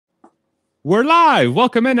We're live.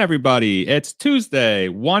 Welcome in, everybody. It's Tuesday,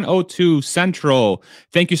 1:02 Central.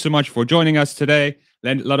 Thank you so much for joining us today.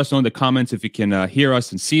 Let us know in the comments if you can hear us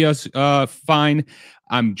and see us fine.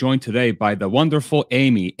 I'm joined today by the wonderful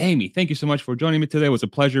Amy. Amy, thank you so much for joining me today. It was a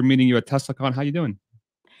pleasure meeting you at TeslaCon. How you doing?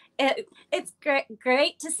 It's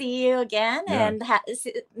great to see you again Yeah. and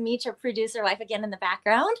meet your producer wife again in the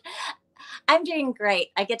background. I'm doing great.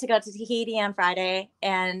 I get to go to Tahiti on Friday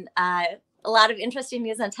and a lot of interesting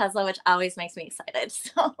news on Tesla, which always makes me excited.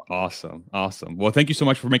 So Awesome. Awesome. Well, thank you so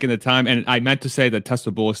much for making the time. And I meant to say the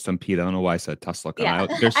Tesla Bull Stampede. I don't know why I said TeslaCon. yeah,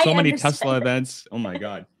 There's I so many Tesla understand. events. Oh my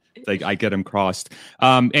God. It's like I get them crossed.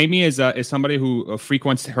 Amy is somebody who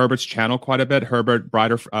frequents Herbert's channel quite a bit. Herbert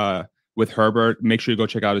Brighter with Herbert. Make sure you go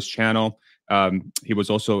check out his channel. He was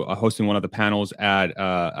also hosting one of the panels at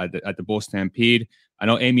the Bull Stampede. I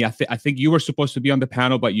know, Amy, I think you were supposed to be on the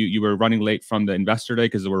panel, but you were running late from the investor day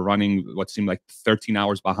because they were running what seemed like 13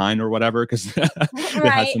 hours behind or whatever because they had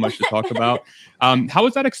Right. so much to talk about. How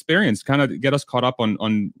was that experience? Kind of get us caught up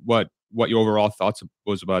on what your overall thoughts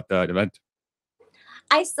was about the event.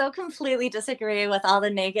 I so completely disagree with all the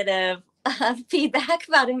negative feedback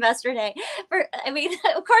about Investor Day. I mean,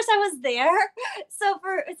 of course, I was there, so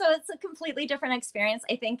it's a completely different experience.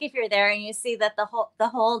 I think if you're there and you see that the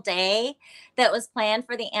whole day that was planned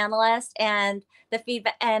for the analyst and the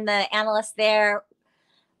feedback and the analysts there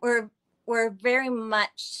were very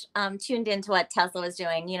much tuned into what Tesla was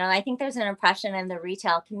doing. You know, I think there's an impression in the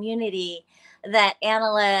retail community that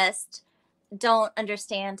analysts don't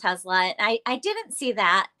understand Tesla. And I didn't see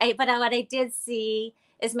that. But what I did see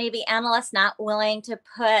is maybe analysts not willing to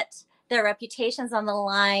put their reputations on the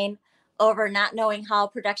line over not knowing how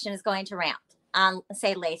production is going to ramp on,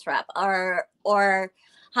 say, Lathrop, or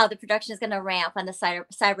how the production is going to ramp on the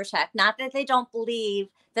Cybertruck. Not that they don't believe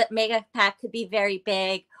that Megapack could be very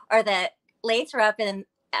big, or that Lathrop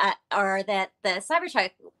or that the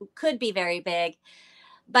Cybertruck could be very big,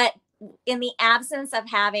 but in the absence of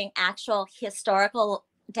having actual historical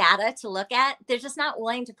data to look at, they're just not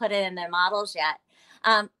willing to put it in their models yet.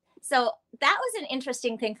 So that was an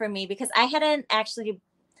interesting thing for me because I hadn't actually.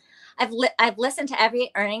 I've listened to every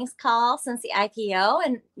earnings call since the IPO,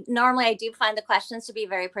 and normally I do find the questions to be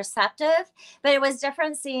very perceptive. But it was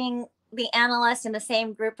different seeing the analyst in the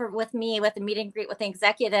same group with me with the meet and greet with the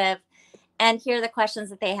executive and hear the questions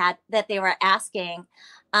that they were asking.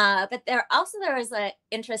 But there was a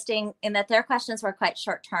interesting in that their questions were quite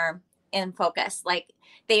short term in focus. Like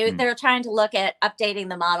they're trying to look at updating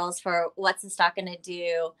the models for what's the stock going to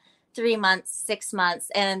do 3 months, 6 months,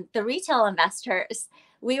 and the retail investors.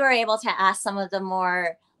 We were able to ask some of the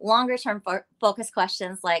more longer term focus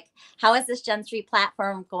questions like, how is this Gen 3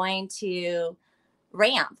 platform going to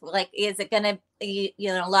ramp? Like, is it going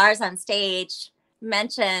to, Lars on stage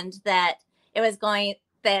mentioned that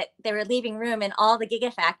that they were leaving room in all the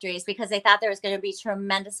gigafactories because they thought there was going to be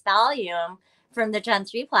tremendous volume from the Gen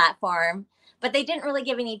 3 platform, but they didn't really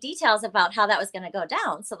give any details about how that was going to go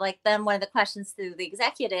down. So like then one of the questions through the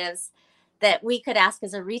executives that we could ask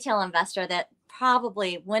as a retail investor that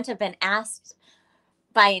probably wouldn't have been asked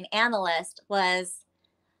by an analyst was,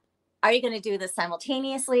 are you going to do this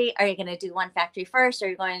simultaneously? Are you going to do one factory first? Or are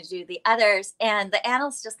you going to do the others? And the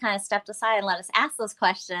analysts just kind of stepped aside and let us ask those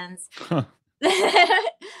questions. Huh.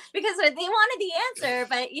 Because they wanted the answer,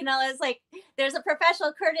 but it's like there's a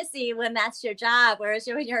professional courtesy when that's your job, whereas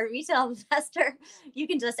when you're a retail investor, you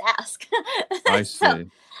can just ask. I So,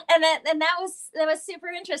 see. that was super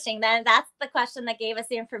interesting. Then that's the question that gave us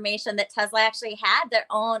the information that Tesla actually had their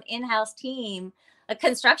own in-house team, a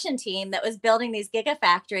construction team that was building these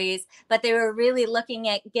gigafactories, but they were really looking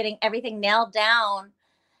at getting everything nailed down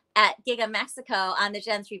at Giga Mexico on the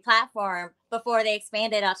Gen 3 platform before they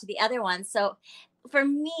expanded out to the other ones. So for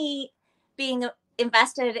me, being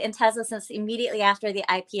invested in Tesla since immediately after the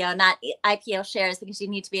IPO, not IPO shares, because you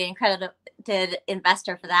need to be an accredited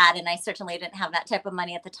investor for that. And I certainly didn't have that type of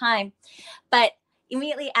money at the time. But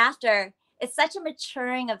immediately after, it's such a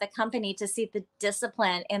maturing of the company to see the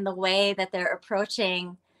discipline in the way that they're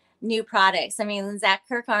approaching new products. I mean, Zach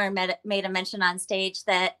Kirkhorn made a mention on stage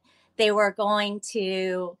that they were going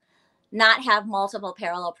to not have multiple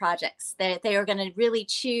parallel projects. They were going to really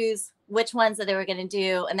choose which ones that they were going to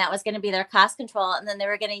do, and that was going to be their cost control. And then they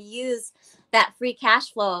were going to use that free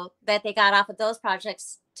cash flow that they got off of those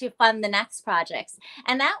projects to fund the next projects.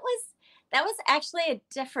 And that was actually a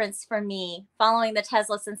difference for me following the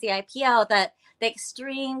Tesla since the IPO, that the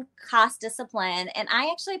extreme cost discipline. And I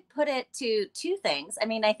actually put it to two things. I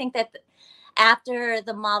mean, I think that after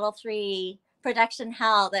the Model 3 production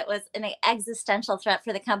hell that was an existential threat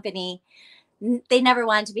for the company, they never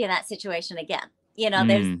wanted to be in that situation again. You know,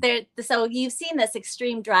 so you've seen this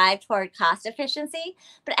extreme drive toward cost efficiency,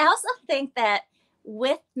 but I also think that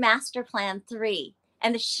with Master Plan 3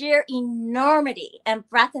 and the sheer enormity and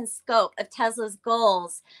breadth and scope of Tesla's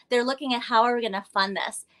goals, they're looking at how are we going to fund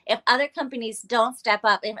this? If other companies don't step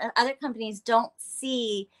up, if other companies don't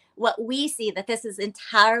see what we see, that this is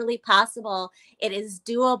entirely possible, it is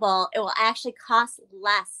doable, it will actually cost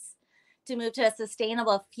less to move to a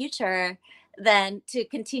sustainable future than to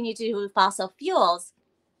continue to use fossil fuels.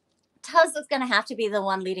 Tesla's going to have to be the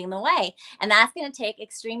one leading the way. And that's going to take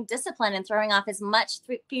extreme discipline and throwing off as much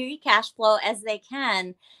free cash flow as they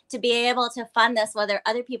can to be able to fund this, whether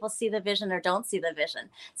other people see the vision or don't see the vision.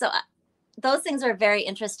 So those things are very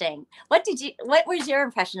interesting. What was your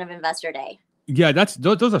impression of Investor Day? Yeah,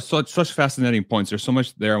 those are such fascinating points. There's so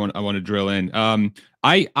much there I want to drill in.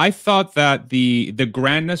 I thought that the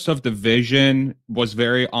grandness of the vision was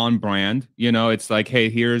very on brand. You know, it's like, hey,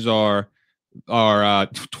 here's our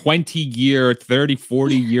 20-year, 30,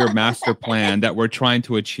 40-year master plan that we're trying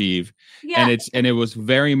to achieve. Yeah. And it was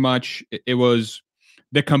very much, it was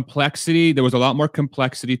the complexity. There was a lot more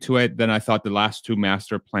complexity to it than I thought the last two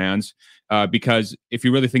master plans. Because if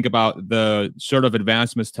you really think about the sort of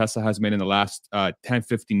advancements Tesla has made in the last 10,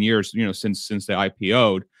 15 years, you know, since they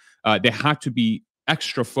IPO'd, they had to be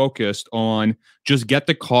extra focused on just get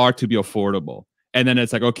the car to be affordable. And then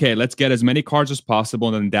it's like, okay, let's get as many cars as possible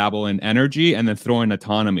and then dabble in energy and then throw in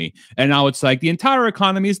autonomy. And now it's like the entire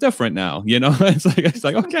economy is different now, you know? it's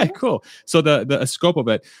like, okay, cool. So the scope of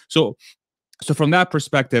it. So from that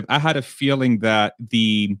perspective, I had a feeling that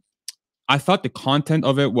I thought the content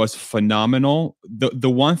of it was phenomenal. The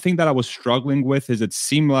one thing that I was struggling with is it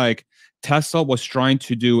seemed like Tesla was trying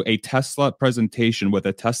to do a Tesla presentation with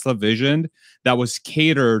a Tesla vision that was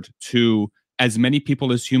catered to as many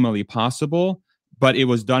people as humanly possible, but it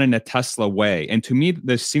was done in a Tesla way. And to me,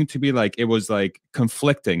 this seemed to be like, it was like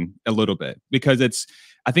conflicting a little bit because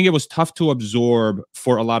I think it was tough to absorb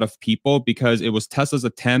for a lot of people because it was Tesla's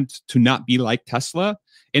attempt to not be like Tesla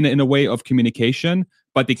in a way of communication,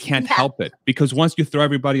 but they can't help it because once you throw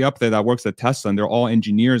everybody up there that works at Tesla and they're all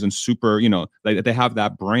engineers and super, you know, like they have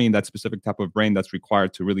that brain, that specific type of brain that's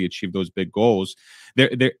required to really achieve those big goals.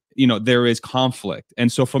 There is conflict.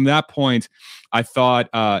 And so from that point, I thought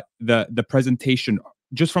the presentation,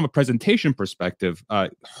 just from a presentation perspective,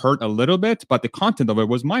 hurt a little bit, but the content of it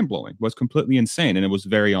was mind-blowing, was completely insane, and it was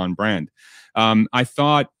very on brand. I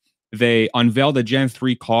thought they unveiled a Gen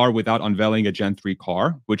 3 car without unveiling a Gen 3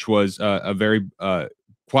 car, which was a very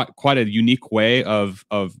quite a unique way of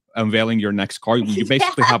unveiling your next car. You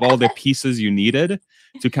basically have all the pieces you needed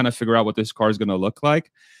to kind of figure out what this car is going to look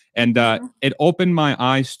like. And it opened my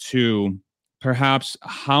eyes to perhaps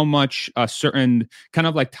how much a certain kind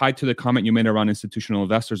of like tied to the comment you made around institutional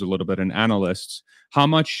investors a little bit and analysts, how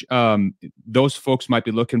much those folks might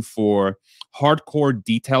be looking for hardcore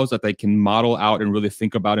details that they can model out and really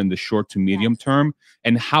think about in the short to medium term,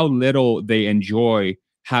 and how little they enjoy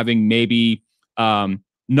having maybe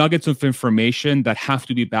nuggets of information that have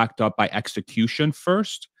to be backed up by execution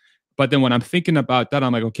first. But then when I'm thinking about that,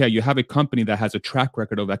 I'm like, okay, you have a company that has a track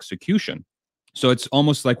record of execution. So it's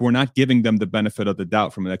almost like we're not giving them the benefit of the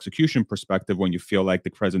doubt from an execution perspective when you feel like the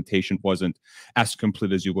presentation wasn't as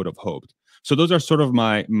complete as you would have hoped. So those are sort of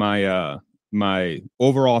my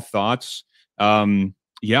overall thoughts.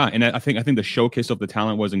 Yeah, and I think the showcase of the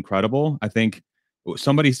talent was incredible. I think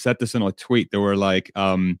somebody said this in a tweet. They were like,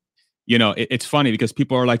 it's funny because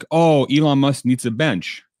people are like, oh, Elon Musk needs a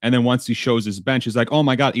bench. And then once he shows his bench, he's like, oh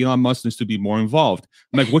my God, Elon Musk needs to be more involved.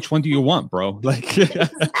 I'm like, which one do you want, bro? Like,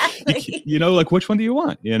 exactly. Like which one do you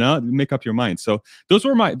want? Make up your mind. So those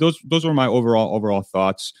were my overall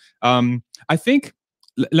thoughts. I think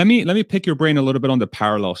let me pick your brain a little bit on the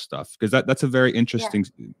parallel stuff, because that's a very interesting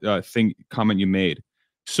comment you made.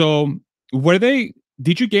 So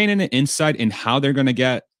did you gain any insight in how they're going to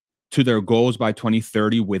get to their goals by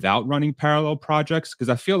 2030 without running parallel projects? Because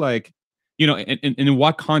I feel like, in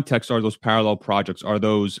what context are those parallel projects? Are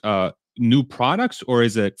those new products, or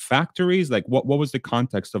is it factories? Like what was the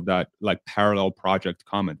context of that like parallel project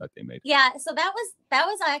comment that they made? Yeah, so that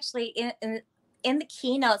was actually in the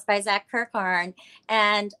keynotes by Zach Kirkhorn,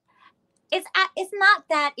 and it's not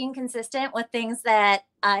that inconsistent with things that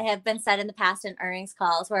have been said in the past in earnings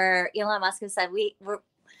calls, where Elon Musk has said we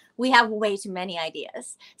have way too many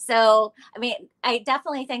ideas. So, I mean, I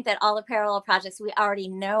definitely think that all the parallel projects we already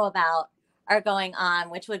know about are going on,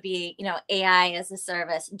 which would be, AI as a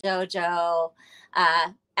service, Dojo,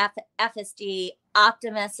 FSD,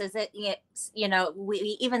 Optimus,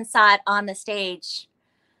 we even saw it on the stage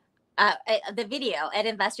the video at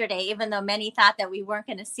Investor Day, even though many thought that we weren't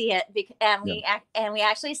going to see it, and we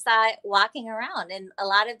actually saw it walking around, and a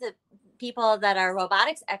lot of the people that are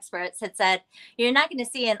robotics experts had said you're not going to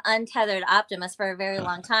see an untethered Optimus for a very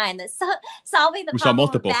long time. That solving the problem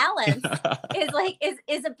of balance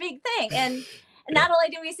is a big thing, and not only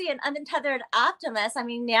do we see an untethered Optimus, I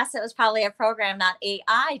mean, yes, it was probably a program, not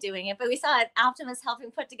AI doing it, but we saw an Optimus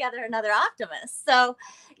helping put together another Optimus. So,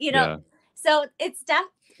 so it's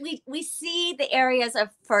we see the areas of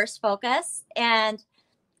first focus, and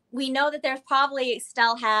we know that there's probably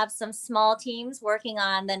still have some small teams working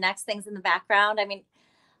on the next things in the background. I mean,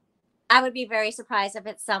 I would be very surprised if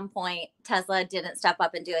at some point Tesla didn't step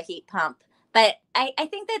up and do a heat pump. But I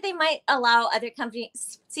think that they might allow other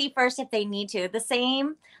companies see first if they need to. The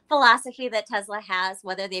same philosophy that Tesla has,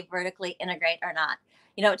 whether they vertically integrate or not.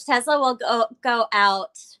 Tesla will go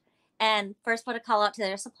out and first put a call out to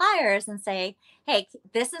their suppliers and say, hey,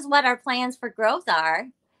 this is what our plans for growth are.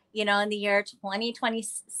 In the year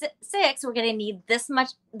 2026, we're going to need this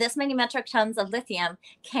many metric tons of lithium.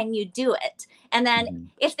 Can you do it? And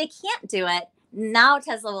then if they can't do it, now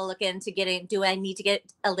Tesla will look into do I need to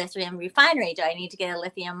get a lithium refinery? Do I need to get a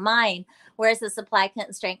lithium mine? Where's the supply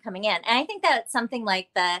constraint coming in? And I think that something like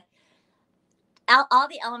all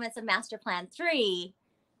the elements of Master Plan 3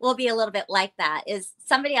 will be a little bit like that, is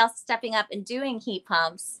somebody else stepping up and doing heat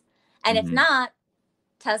pumps. And if not,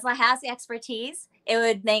 Tesla has the expertise. It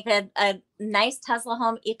would make a nice Tesla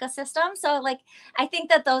home ecosystem. So I think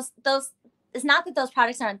that those it's not that those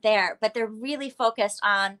products aren't there, but they're really focused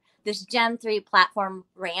on this Gen 3 platform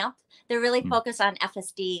ramp. They're really focused on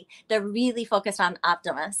FSD. They're really focused on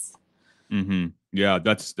Optimus. Yeah,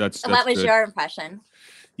 that's what was good. Your impression?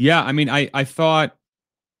 Yeah, I mean, I thought,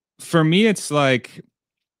 for me, it's like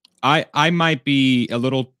I might be a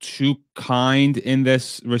little too kind in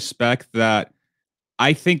this respect, that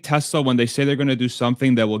I think Tesla, when they say they're going to do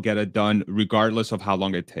something, that will get it done regardless of how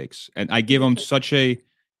long it takes. And I give them such a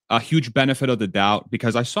huge benefit of the doubt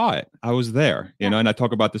because I saw it. I was there, and I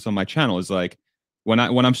talk about this on my channel. Is like when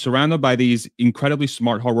I'm surrounded by these incredibly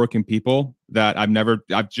smart, hardworking people that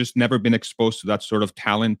I've just never been exposed to that sort of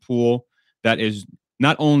talent pool that is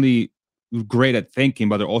not only great at thinking,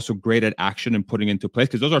 but they're also great at action and putting into place,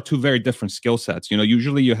 because those are two very different skill sets.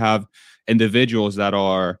 Usually you have individuals that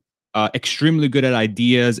are extremely good at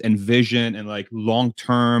ideas and vision and like long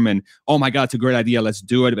term, and oh my god, it's a great idea, let's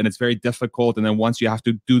do it, and it's very difficult, and then once you have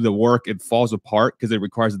to do the work, it falls apart because it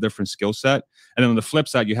requires a different skill set. And then on the flip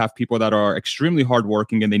side, you have people that are extremely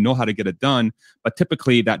hardworking and they know how to get it done, but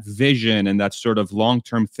typically that vision and that sort of long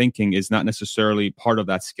term thinking is not necessarily part of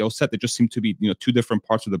that skill set. They just seem to be two different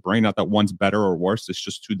parts of the brain. Not that one's better or worse, it's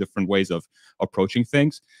just two different ways of approaching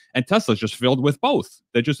things. And Tesla's just filled with both.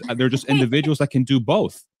 They're just individuals that can do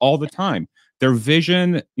both all the time. Their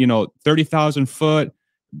vision, 30,000 foot,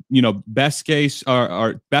 best case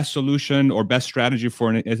or best solution or best strategy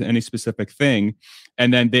for any specific thing.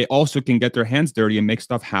 And then they also can get their hands dirty and make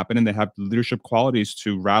stuff happen. And they have leadership qualities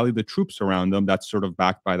to rally the troops around them. That's sort of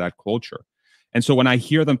backed by that culture. And so when I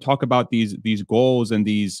hear them talk about these goals and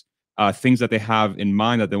these things that they have in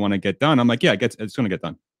mind that they want to get done, I'm like, yeah, it's going to get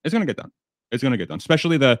done. It's going to get done. It's going to get done.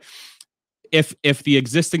 Especially if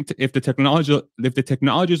the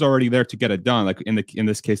technology is already there to get it done, like in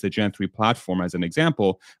this case, the Gen 3 platform as an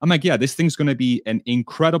example, I'm like, yeah, this thing's going to be an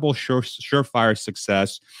incredible surefire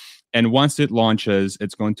success. And once it launches,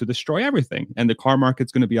 it's going to destroy everything. And the car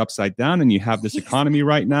market's going to be upside down. And you have this economy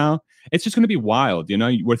right now. It's just going to be wild.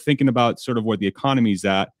 We're thinking about sort of where the economy's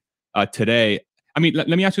at today. I mean, let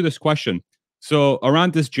me ask you this question. So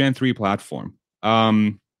around this Gen 3 platform,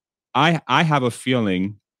 I have a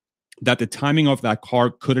feeling that the timing of that car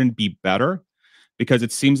couldn't be better, because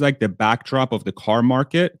it seems like the backdrop of the car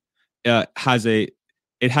market has a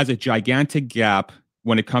gigantic gap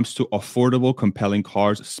when it comes to affordable, compelling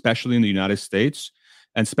cars, especially in the United States,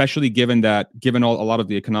 and especially given a lot of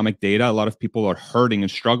the economic data, a lot of people are hurting and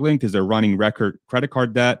struggling because they're running record credit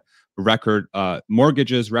card debt, record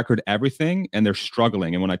mortgages, record everything, and they're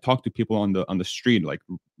struggling. And when I talk to people on the street, like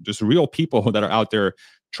just real people that are out there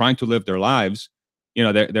trying to live their lives,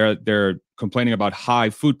 they're complaining about high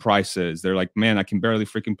food prices. They're like, man, I can barely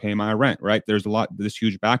freaking pay my rent, right? There's this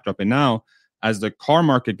huge backdrop. And now, as the car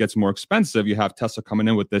market gets more expensive, you have Tesla coming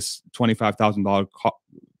in with this $25,000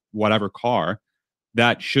 whatever car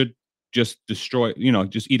that should just destroy,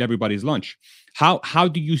 just eat everybody's lunch. How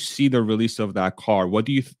do you see the release of that car? What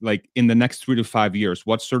do you like in the next 3 to 5 years?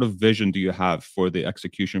 What sort of vision do you have for the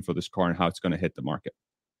execution for this car and how it's going to hit the market?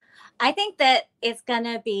 I think that it's going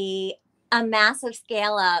to be a massive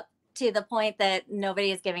scale up to the point that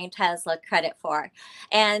nobody is giving Tesla credit for.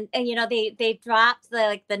 And you know, they dropped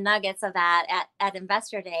the nuggets of that at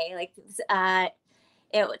Investor Day. Like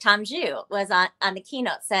Tom Zhu was on the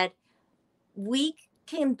keynote, said we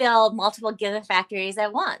can build multiple gigafactories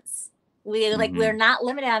at once. We're not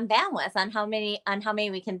limited on bandwidth on how many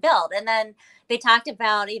we can build. And then they talked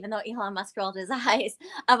about, even though Elon Musk rolled his eyes,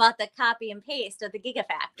 about the copy and paste of the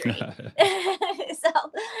gigafactory.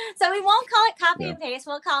 So we won't call it copy and paste.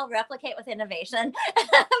 We'll call it replicate with innovation.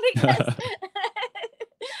 Because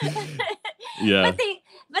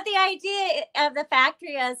but the idea of the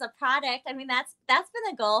factory as a product, I mean, that's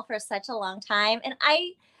been the goal for such a long time. And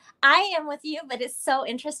I am with you, but it's so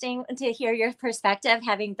interesting to hear your perspective,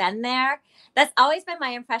 having been there. That's always been my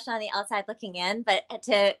impression on the outside looking in, but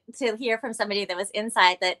to hear from somebody that was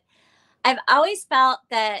inside, that I've always felt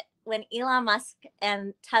that when Elon Musk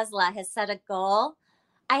and Tesla has set a goal,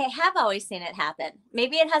 I have always seen it happen.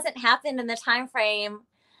 Maybe it hasn't happened in the time frame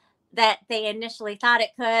that they initially thought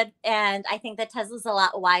it could, and I think that Tesla's a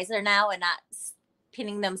lot wiser now and not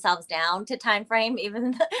pinning themselves down to time frame,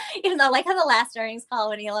 even though like on the last earnings call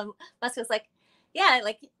when Elon Musk was like, yeah,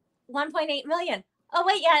 like 1.8 million. Oh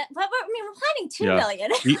wait, yeah, but I mean, we're planning 2 million.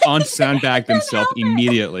 He unsandbagged himself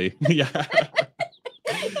immediately. Yeah.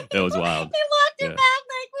 It was wild. He walked it back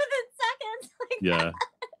like within seconds. Like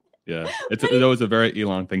That was a very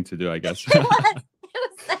Elon thing to do, I guess. It was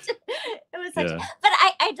such but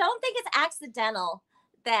I don't think it's accidental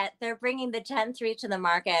that they're bringing the Gen 3 to the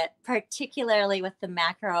market, particularly with the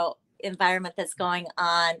macro environment that's going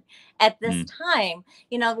on at this time.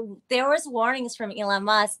 You know, there was warnings from Elon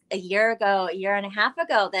Musk a year and a half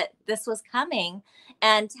ago that this was coming.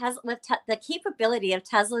 And the capability of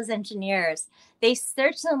Tesla's engineers, they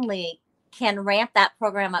certainly can ramp that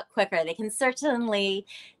program up quicker. They can certainly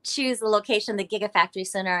choose the location, the gigafactory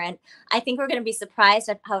sooner. And I think we're going to be surprised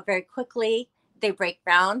at how very quickly they break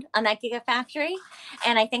ground on that gigafactory.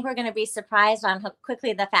 And I think we're going to be surprised on how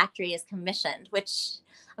quickly the factory is commissioned, which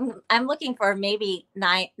I'm looking for maybe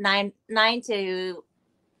nine to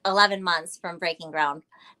 11 months from breaking ground.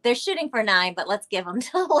 They're shooting for 9, but let's give them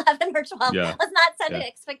to 11 or 12. Yeah. Let's not set an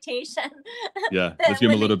expectation. Yeah, let's give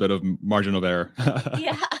them a little bit of margin of error.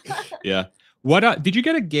 Yeah. What did you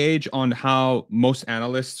get a gauge on how most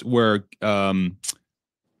analysts were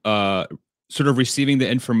sort of receiving the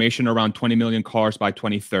information around 20 million cars by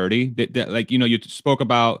 2030? Like, you know, you spoke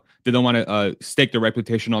about they don't want to stake their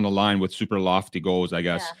reputation on the line with super lofty goals, I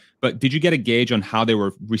guess. Yeah. But did you get a gauge on how they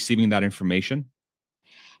were receiving that information?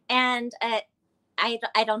 And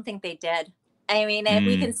I don't think they did. I mean,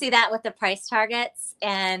 we can see that with the price targets,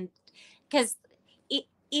 and because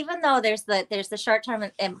even though there's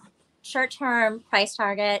the short-term price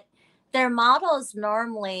target, their models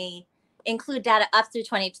normally include data up through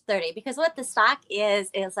 2030, because what the stock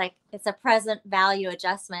is like, it's a present value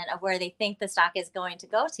adjustment of where they think the stock is going to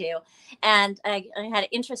go to. And I had an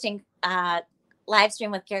interesting live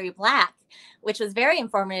stream with Gary Black, which was very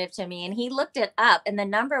informative to me. And he looked it up, and the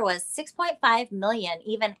number was 6.5 million,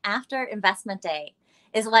 even after investment day,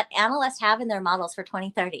 is what analysts have in their models for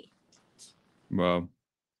 2030. Wow.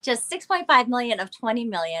 Just 6.5 million of 20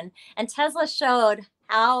 million. And Tesla showed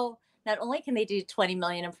how not only can they do 20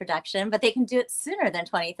 million in production, but they can do it sooner than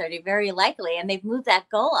 2030, very likely. And they've moved that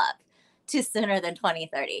goal up to sooner than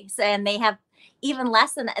 2030. So, and they have even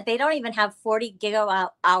less than that. They don't even have 40 gigawatt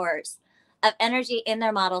hours of energy in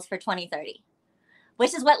their models for 2030,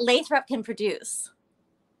 which is what Lathrop can produce.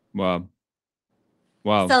 Wow.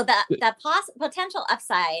 So the potential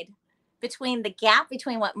upside between the gap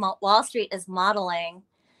between what Wall Street is modeling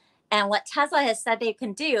and what Tesla has said they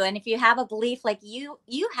can do. And if you have a belief like you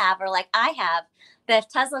have, or like I have, that if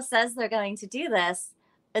Tesla says they're going to do this,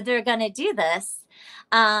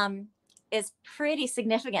 is pretty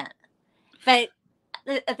significant. But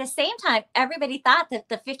at the same time, everybody thought that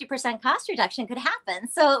the 50% cost reduction could happen.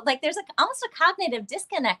 So like there's almost a cognitive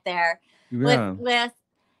disconnect there with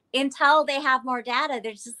until they have more data,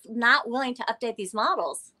 they're just not willing to update these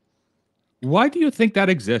models. Why do you think that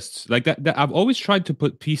exists? Like that I've always tried to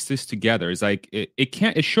piece this together. It's like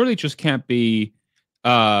it surely just can't be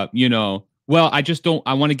well, I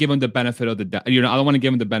want to give them the benefit of the doubt. I don't want to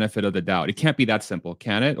give them the benefit of the doubt. It can't be that simple,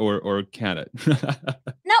 can it? Or can it? No,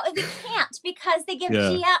 it can't, because they give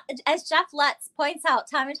GM, as Jeff Lutz points out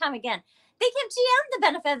time and time again, they give GM the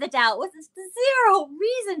benefit of the doubt with zero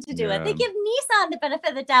reason to do it. They give Nissan the benefit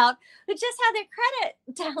of the doubt, who just had their credit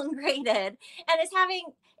downgraded and is having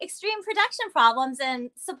extreme production problems and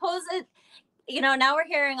supposed, now we're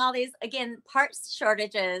hearing all these, again, parts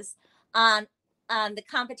shortages on the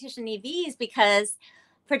competition EVs, because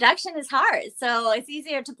production is hard. So it's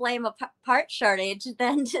easier to blame a part shortage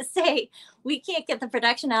than to say we can't get the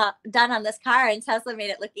production done on this car and Tesla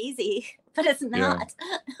made it look easy, but it's not.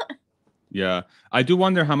 Yeah. I do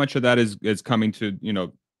wonder how much of that is coming to,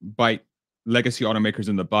 bite legacy automakers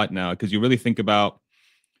in the butt now. Because you really think about,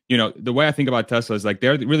 the way I think about Tesla is like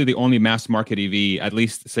they're really the only mass market EV, at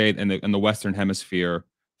least say in the Western Hemisphere,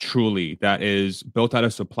 truly, that is built out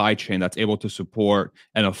of supply chain that's able to support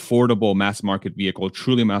an affordable mass market vehicle,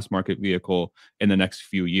 truly mass market vehicle in the next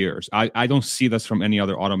few years. I don't see this from any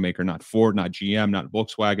other automaker, not Ford, not GM, not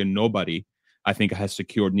Volkswagen, nobody, I think, has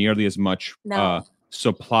secured nearly as much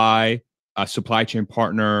supply chain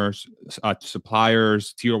partners,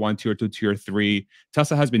 suppliers, tier 1, tier 2, tier 3.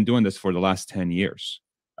 Tesla has been doing this for the last 10 years.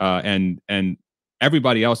 And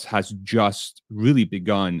everybody else has just really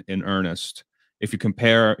begun in earnest. If you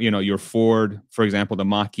compare, your Ford, for example, the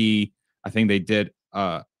Mach-E, I think they did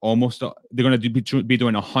they're going to be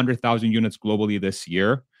doing 100,000 units globally this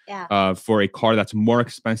year for a car that's more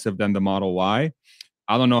expensive than the Model Y.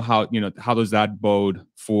 I don't know how does that bode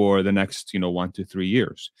for the next, 1 to 3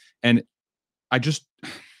 years. And I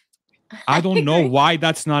don't know why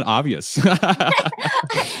that's not obvious. I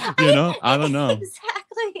don't know.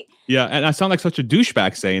 Exactly. Yeah, and I sound like such a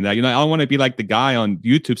douchebag saying that. I don't want to be like the guy on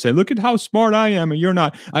YouTube saying, "Look at how smart I am," and you're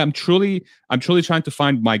not. I'm truly trying to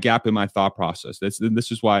find my gap in my thought process. This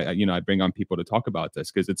is why I bring on people to talk about this,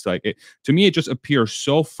 because it's like to me it just appears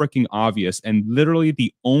so freaking obvious, and literally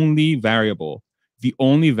the only variable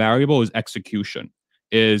is execution.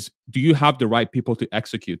 Is, do you have the right people to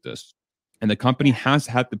execute this? And the company has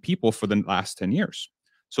had the people for the last 10 years.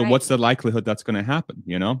 So what's the likelihood that's going to happen?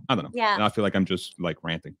 I don't know. Yeah. And I feel like I'm just like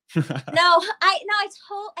ranting. I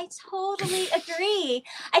totally agree.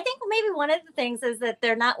 I think maybe one of the things is that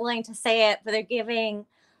they're not willing to say it, but they're giving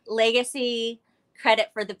legacy credit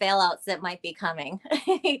for the bailouts that might be coming.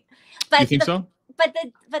 But you think so? But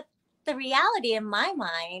the reality in my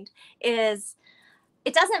mind is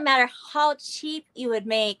it doesn't matter how cheap you would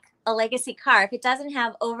make a legacy car if it doesn't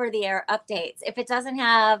have over-the-air updates, if it doesn't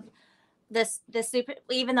have the super,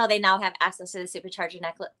 even though they now have access to the supercharger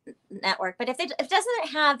network, but if it doesn't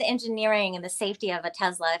have the engineering and the safety of a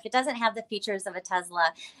Tesla, if it doesn't have the features of a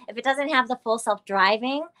Tesla, if it doesn't have the full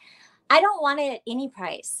self-driving, I don't want it at any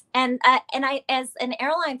price. And I, as an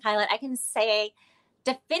airline pilot, I can say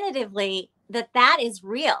definitively that is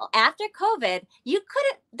real. After COVID, you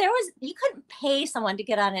couldn't pay someone to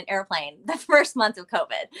get on an airplane the first month of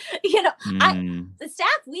COVID. The staff,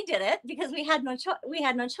 we did it because we had no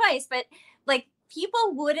choice, but like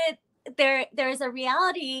people wouldn't. There's a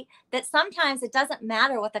reality that sometimes it doesn't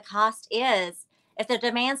matter what the cost is. If the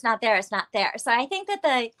demand's not there, it's not there. So I think that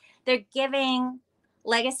they're giving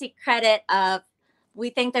legacy credit of, we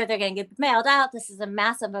think that they're going to get mailed out. This is a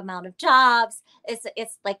massive amount of jobs.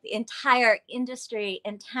 It's like the entire industry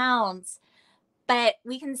and towns, but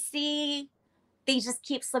we can see they just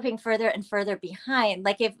keep slipping further and further behind.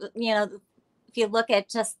 Like if you look at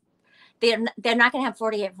just, they're not going to have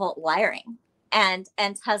 48-volt wiring, and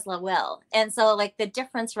Tesla will. And so like the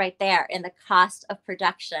difference right there in the cost of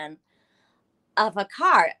production of a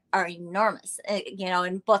car are enormous,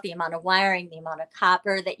 in both the amount of wiring, the amount of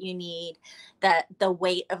copper that you need, the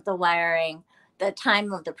weight of the wiring, the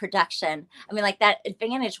time of the production. I mean, like that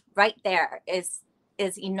advantage right there is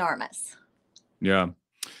enormous. Yeah.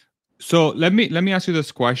 So let me ask you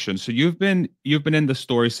this question. So you've been in the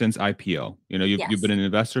story since IPO. You've been an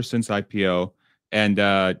investor since IPO, and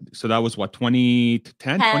so that was what,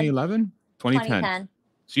 2010, 2011, 2010.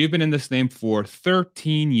 So you've been in this name for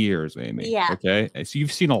 13 years, Amy. Yeah. Okay. So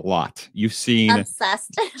you've seen a lot. You've seen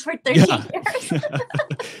obsessed for 13 years.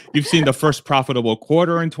 You've seen the first profitable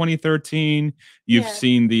quarter in 2013. You've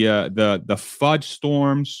seen the fudge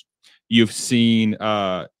storms. You've seen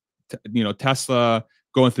Tesla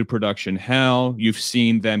going through production hell. You've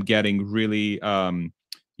seen them getting really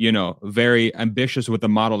very ambitious with the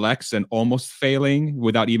Model X and almost failing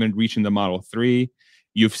without even reaching the Model 3.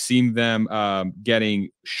 You've seen them getting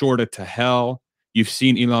shorted to hell. You've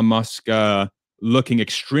seen Elon Musk looking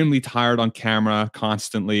extremely tired on camera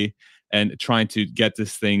constantly and trying to get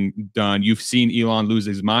this thing done. You've seen Elon lose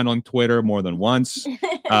his mind on Twitter more than once.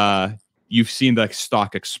 You've seen the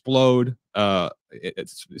stock explode,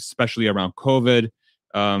 especially around COVID.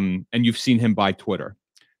 And you've seen him buy Twitter.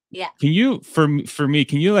 Yeah. Can you, for me,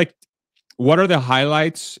 can you what are the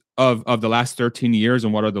highlights of the last 13 years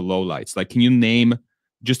and what are the lowlights? Like, can you name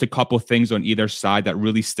just a couple things on either side that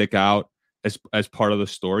really stick out as part of the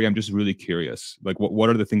story? I'm just really curious. Like,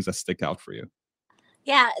 what are the things that stick out for you?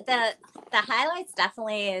 Yeah, the highlights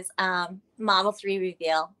definitely is Model 3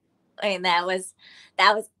 reveal. I mean, that was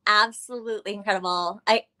absolutely incredible.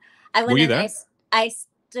 I Were went you in, there? I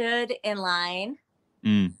stood in line.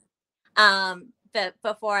 Mm. But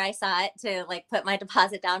before I saw it to like put my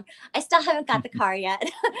deposit down, I still haven't got the car yet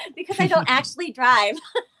because I don't actually drive.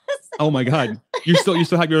 Oh my God. You still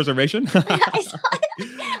have your reservation? I had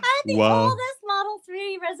the Wow. oldest Model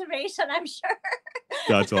 3 reservation, I'm sure.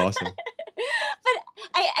 That's awesome. But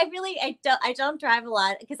I really I don't drive a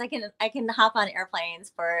lot because I can hop on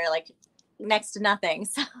airplanes for like next to nothing.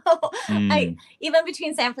 So I Mm. even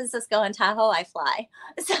between San Francisco and Tahoe, I fly.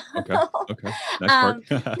 So Okay. Okay. Nice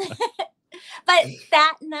perk. um but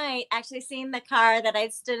that night, actually seeing the car that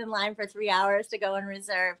I'd stood in line for 3 hours to go and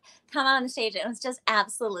reserve come out on the stage, it was just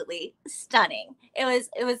absolutely stunning. It was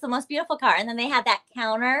the most beautiful car. And then they had that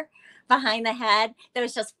counter behind the head that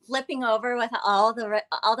was just flipping over with all the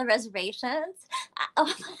reservations.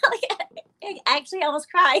 I actually almost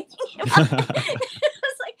cried. It was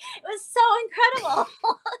like it was so incredible.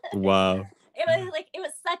 Wow. It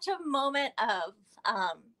was such a moment of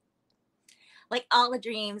like all the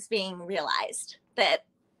dreams being realized. That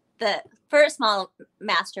the first model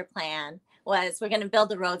master plan was we're going to build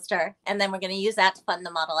the Roadster, and then we're going to use that to fund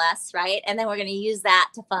the Model S, right? And then we're going to use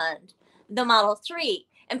that to fund the Model 3,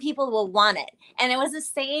 and people will want it. And it was the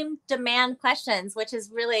same demand questions, which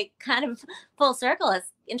is really kind of full circle.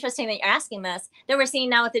 It's interesting that you're asking this, that we're seeing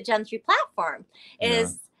now with the Gen 3 platform,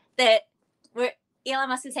 is that we're Elon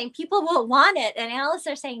Musk is saying people will want it, and analysts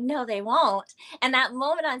are saying no, they won't. And that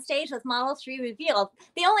moment on stage with Model 3 revealed,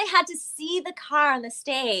 they only had to see the car on the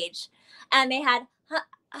stage, and they had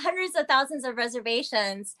hundreds of thousands of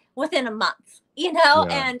reservations within a month,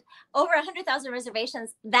 and over 100,000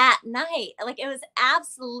 reservations that night. Like, it was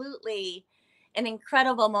absolutely an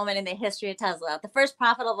incredible moment in the history of Tesla. The first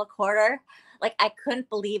profitable quarter, like, I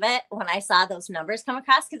couldn't believe it when I saw those numbers come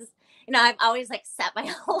across, because I've always like set my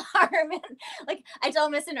alarm, and like I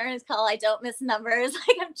don't miss an earnings call, I don't miss numbers.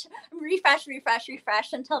 Like I'm refresh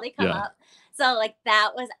until they come up. So like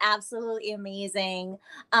that was absolutely amazing.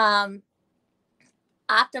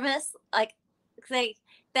 Optimus, like the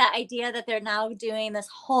idea that they're now doing this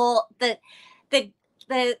whole the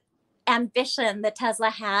ambition that Tesla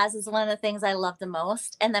has is one of the things I love the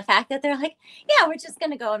most. And the fact that they're like, yeah, we're just going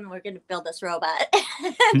to go and we're going to build this robot.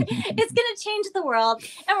 And it's going to change the world.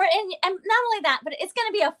 And and not only that, but it's going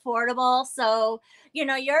to be affordable. So,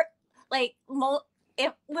 you're like,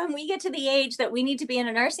 when we get to the age that we need to be in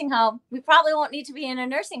a nursing home, we probably won't need to be in a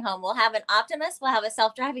nursing home. We'll have an Optimus, we'll have a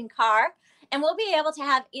self-driving car, and we'll be able to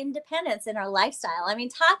have independence in our lifestyle. I mean,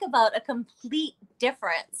 talk about a complete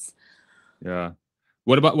difference. Yeah.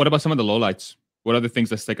 What about some of the lowlights? What are the things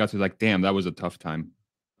that stick out to you, like, damn, that was a tough time?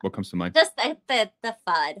 What comes to mind? Just the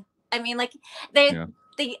FUD. I mean, like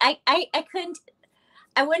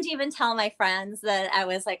I wouldn't even tell my friends that I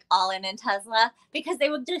was like all in Tesla, because they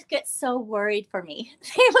would just get so worried for me.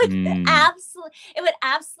 It would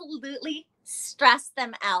absolutely stress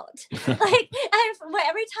them out. Like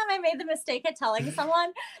every time I made the mistake of telling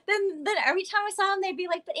someone, then every time I saw them, they'd be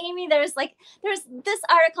like, "But Amy, there's this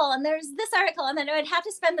article and there's this article," and then I would have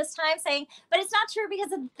to spend this time saying, "But it's not true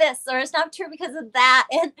because of this, or it's not true because of that,"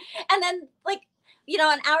 and then like,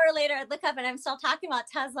 an hour later, I'd look up and I'm still talking about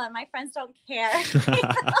Tesla, and my friends don't care.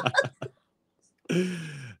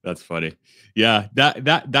 That's funny. Yeah,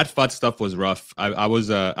 that FUD stuff was rough. I was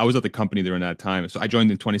at the company during that time, so I joined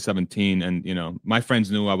in 2017, and my friends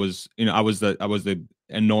knew I was the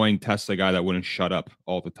annoying Tesla guy that wouldn't shut up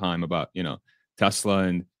all the time about Tesla,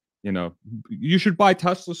 and you should buy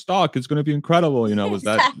Tesla stock. It's going to be incredible. Was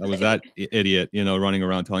that idiot running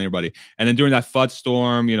around telling everybody. And then during that FUD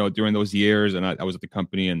storm, during those years, and I was at the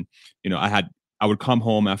company, and I would come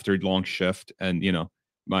home after a long shift, and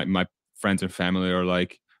my friends and family are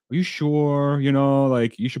like, "Are you sure?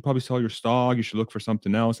 Like, you should probably sell your stock. You should look for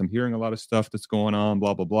something else. I'm hearing a lot of stuff that's going on,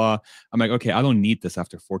 blah, blah, blah." I'm like, okay, I don't need this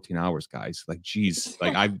after 14 hours, guys. Like, geez,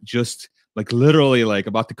 like I just like literally like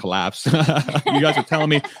about to collapse. You guys are telling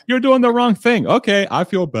me you're doing the wrong thing. Okay, I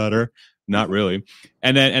feel better. Not really.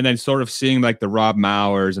 And then sort of seeing like the Rob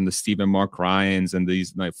Mauers and the Stephen Mark Ryans and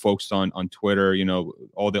these like folks on Twitter,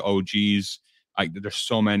 all the OGs. There's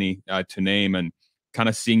so many to name, and kind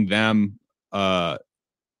of seeing them, it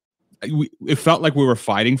felt like we were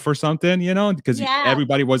fighting for something, because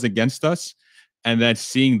everybody was against us. And then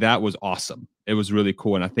seeing that was awesome. It was really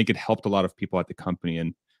cool. And I think it helped a lot of people at the company.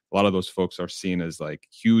 And a lot of those folks are seen as like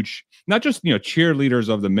huge, not just, cheerleaders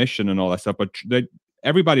of the mission and all that stuff, but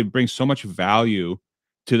everybody brings so much value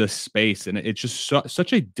to the space. And it's just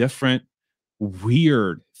such a different,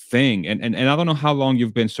 weird thing. And I don't know how long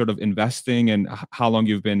you've been sort of investing and how long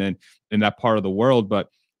you've been in that part of the world, but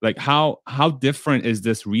Like how different is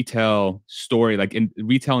this retail story, like in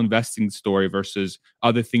retail investing story versus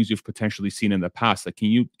other things you've potentially seen in the past? Like, can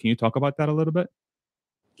you talk about that a little bit?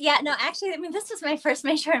 Yeah, no, actually, I mean, this was my first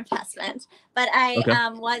major investment, but I Okay.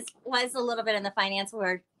 was a little bit in the finance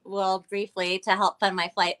world briefly to help fund my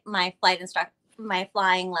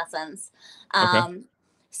flying lessons. Okay. Um,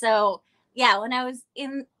 so yeah, when I was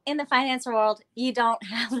in the finance world, you don't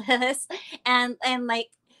have this, and like,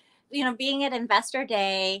 being at Investor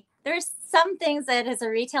Day, there's some things that as a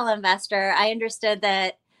retail investor, I understood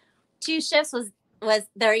that two shifts was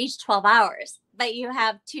they're each 12 hours, but you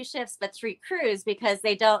have two shifts but three crews because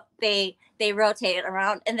they rotate it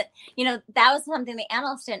around. And that was something the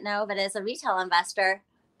analysts didn't know, but as a retail investor,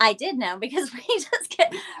 I did know, because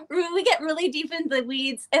we get really deep into the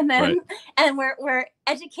weeds, and Right. then and we're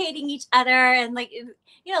educating each other, and like,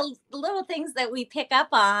 little things that we pick up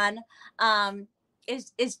on,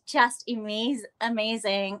 is just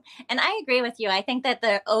amazing. And I agree with you. I think that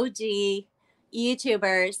the OG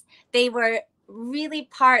YouTubers, they were really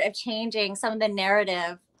part of changing some of the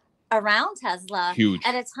narrative around Tesla Huge.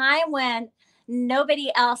 at a time when nobody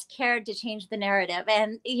else cared to change the narrative.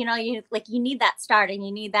 And you need that start, and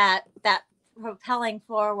you need that propelling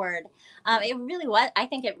forward. It really was. I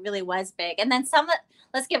think it really was big. And then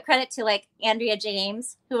let's give credit to like Andrea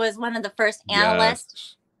James, who was one of the first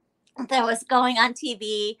analysts Yes. that was going on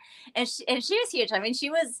TV, and she was huge. I mean,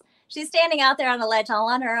 she's standing out there on the ledge all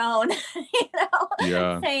on her own,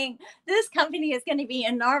 Yeah. saying this company is going to be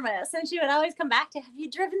enormous. And she would always come back to, have you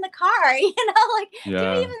driven the car? Like,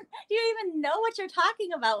 Yeah. do you even know what you're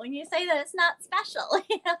talking about when you say that it's not special?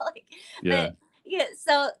 Like, Yeah. but yeah,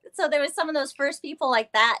 so there was some of those first people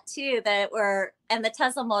like that too that were, and the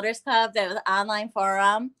Tesla Motors Club, that was an online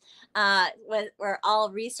forum, were all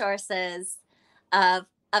resources of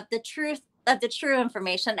the true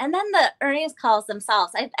information. And then the earnings calls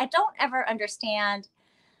themselves, I don't ever understand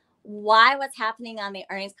why what's happening on the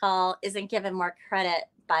earnings call isn't given more credit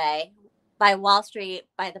by Wall Street,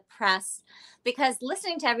 by the press, because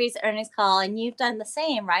listening to every earnings call, and you've done the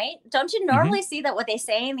same, right? Don't you Mm-hmm. normally see that what they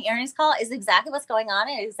say in the earnings call is exactly what's going on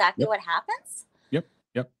and exactly Yep. what happens? Yep.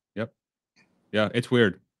 Yep. Yep. Yeah. It's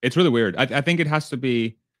weird. It's really weird. I think there has to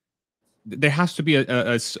be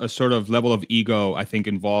a sort of level of ego, I think,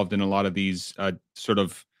 involved in a lot of these sort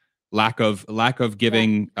of lack of Yeah.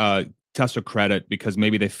 giving Tesla credit, because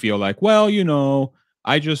maybe they feel like, well,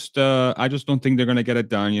 I just don't think they're going to get it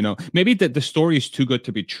done. Maybe the story is too good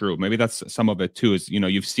to be true. Maybe that's some of it too, is,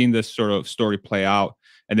 you've seen this sort of story play out,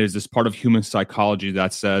 and there's this part of human psychology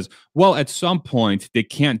that says, well, at some point they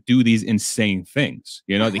can't do these insane things.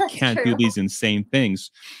 They That's can't do true. these insane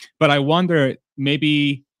things. But I wonder,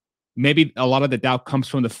 maybe a lot of the doubt comes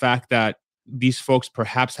from the fact that these folks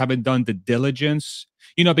perhaps haven't done the diligence,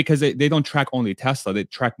 because they don't track only Tesla, they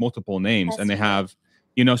track multiple names, and That's they right. have,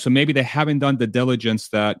 so maybe they haven't done the diligence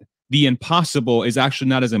that the impossible is actually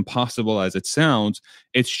not as impossible as it sounds.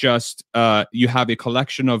 It's just you have a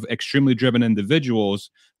collection of extremely driven individuals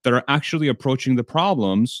that are actually approaching the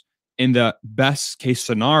problems in the best case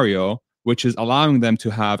scenario, which is allowing them to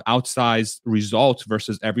have outsized results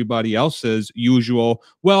versus everybody else's usual,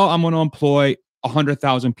 well, I'm going to employ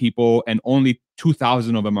 100,000 people and only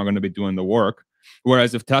 2,000 of them are going to be doing the work.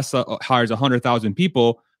 Whereas if Tesla hires 100,000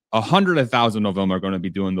 people, 100,000 of them are going to be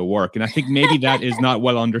doing the work. And I think maybe that is not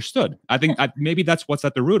well understood. I think maybe that's what's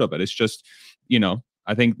at the root of it. It's just,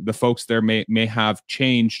 I think the folks there may have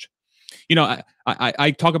changed.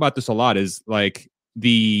 I talk about this a lot, is like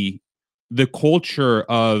the culture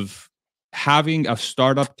of having a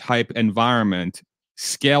startup type environment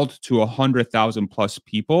scaled to 100,000 plus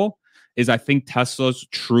people is, I think, Tesla's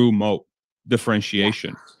true moat Yeah.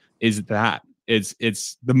 differentiation. Is that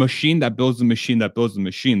it's the machine that builds the machine that builds the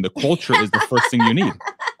machine. The culture is the first thing you need.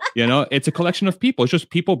 It's a collection of people. It's just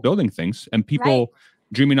people building things and Right. people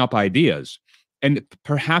dreaming up ideas. And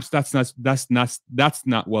perhaps that's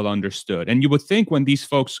not well understood. And you would think when these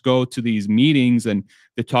folks go to these meetings and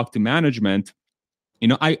they talk to management,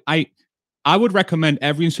 I would recommend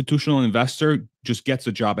every institutional investor just gets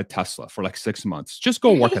a job at Tesla for like 6 months. Just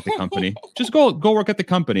go work at the company. Just go work at the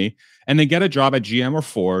company, and then get a job at GM or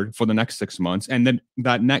Ford for the next 6 months, and then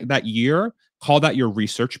that year, call that your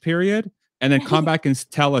research period, and then come back and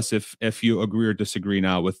tell us if you agree or disagree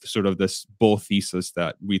now with sort of this bull thesis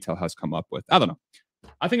that retail has come up with. I don't know.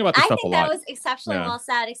 I think about this I stuff a think that lot. was exceptionally Yeah. well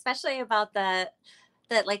said, especially about the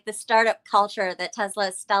startup culture that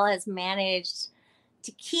Stella has managed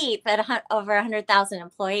to keep at over 100,000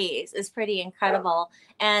 employees is pretty incredible.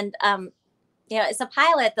 And as a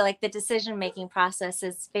pilot, the decision making process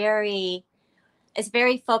is very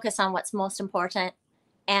focused on what's most important,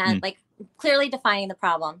 and Mm. like clearly defining the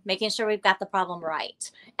problem, making sure we've got the problem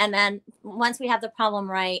right. And then once we have the problem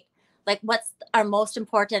right, like what's our most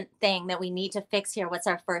important thing that we need to fix here? What's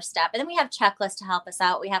our first step? And then we have checklists to help us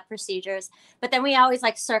out. We have procedures, but then we always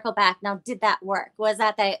like circle back. Now, did that work? Was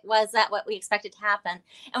that what we expected to happen?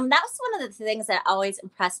 And that was one of the things that always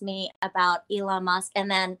impressed me about Elon Musk. And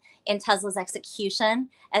then in Tesla's execution,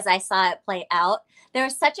 as I saw it play out, there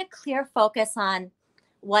was such a clear focus on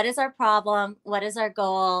what is our problem? What is our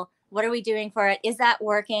goal? What are we doing for it? Is that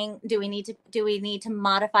working? Do we need to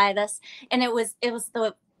modify this? And it was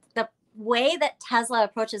the way that Tesla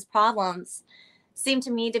approaches problems seemed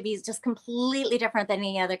to me to be just completely different than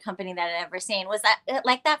any other company that I'd ever seen. Was that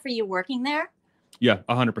like that for you working there? Yeah,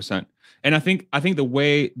 100%. And I think the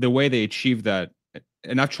way they achieve that,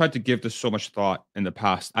 and I've tried to give this so much thought in the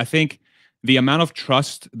past. I think the amount of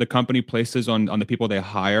trust the company places on the people they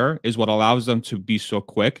hire is what allows them to be so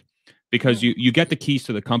quick, because you get the keys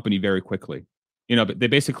to the company very quickly. But they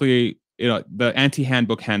basically, the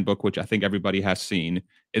handbook, which I think everybody has seen.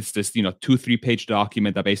 It's this, 2-3 page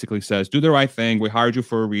document that basically says, do the right thing. We hired you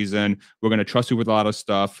for a reason. We're going to trust you with a lot of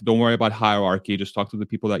stuff. Don't worry about hierarchy. Just talk to the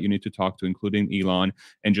people that you need to talk to, including Elon,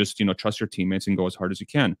 and just, trust your teammates and go as hard as you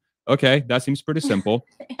can. Okay, that seems pretty simple.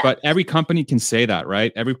 Yeah. But every company can say that,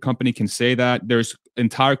 right? Every company can say that. There's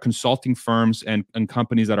entire consulting firms and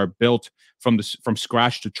companies that are built from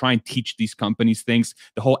scratch to try and teach these companies things.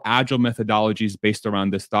 The whole agile methodology is based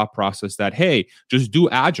around this thought process that, hey, just do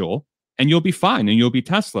agile and you'll be fine and you'll be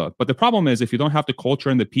Tesla. But the problem is, if you don't have the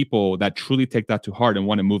culture and the people that truly take that to heart and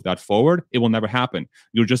want to move that forward, it will never happen.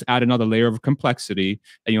 You'll just add another layer of complexity,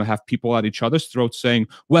 and you'll have people at each other's throats saying,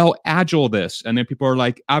 well, agile this. And then people are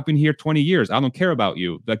like, I've been here 20 years. I don't care about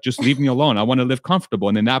you. Like, just leave me alone. I want to live comfortable.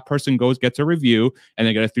 And then that person gets a review, and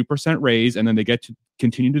they get a 3% raise, and then they get to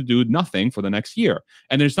continue to do nothing for the next year.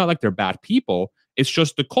 And it's not like they're bad people. It's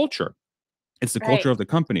just the culture. It's the culture of the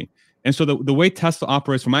company. And so the way Tesla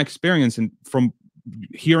operates, from my experience and from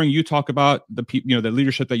hearing you talk about the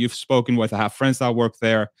leadership that you've spoken with, I have friends that work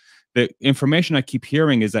there. The information I keep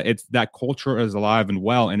hearing is that that culture is alive and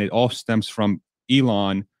well, and it all stems from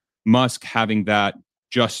Elon Musk having that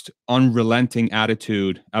just unrelenting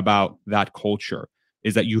attitude about that culture.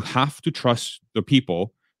 Is that you have to trust the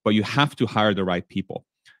people, but you have to hire the right people.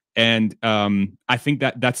 And I think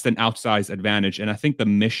that's an outsized advantage. And I think the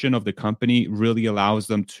mission of the company really allows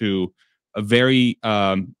them to very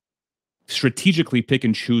strategically pick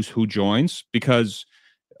and choose who joins, because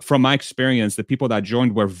from my experience, the people that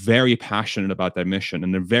joined were very passionate about that mission,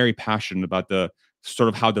 and they're very passionate about the sort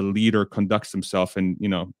of how the leader conducts himself, and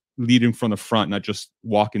leading from the front, not just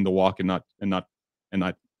walking the walk, and not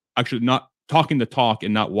actually not talking the talk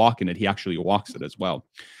and not walking it. He actually walks it as well.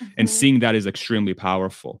 Mm-hmm. And seeing that is extremely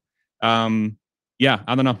powerful. Yeah,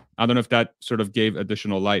 I don't know if that sort of gave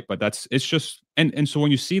additional light, but it's just, and so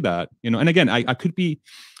when you see that, and again,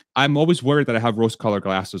 I'm always worried that I have rose-colored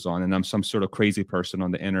glasses on and I'm some sort of crazy person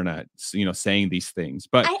on the internet, saying these things,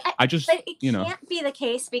 but I just, but it can't be the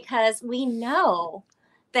case, because we know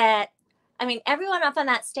that, I mean, everyone up on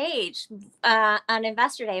that stage on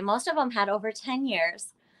Investor Day, most of them had over 10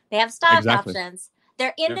 years. They have stock options.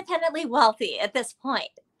 They're independently wealthy at this point.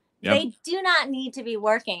 Yep. They do not need to be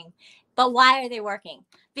working. But why are they working?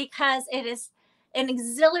 Because it is an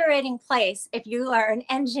exhilarating place if you are an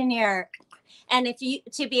engineer, and if you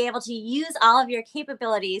to be able to use all of your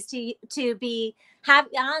capabilities to have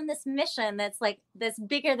on this mission that's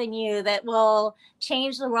bigger than you, that will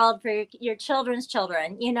change the world for your children's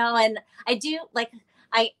children, and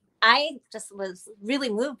I just was really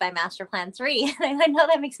moved by Master Plan 3. I know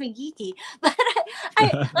that makes me geeky, but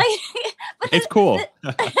it's cool.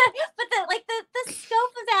 But the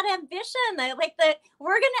scope of that ambition,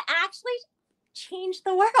 we're going to actually change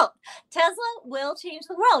the world. Tesla will change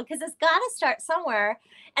the world, because it's got to start somewhere.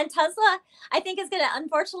 And Tesla, I think, is going to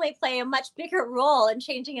unfortunately play a much bigger role in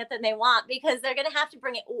changing it than they want, because they're going to have to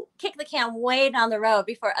kick the can way down the road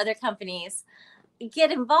before other companies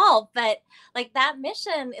get involved. But that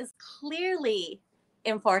mission is clearly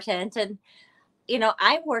important. And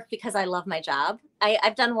I work because I love my job.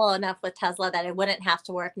 I've done well enough with Tesla that I wouldn't have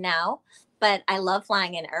to work now, but I love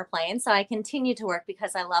flying in airplanes, so I continue to work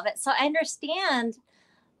because I love it. So I understand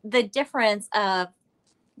the difference of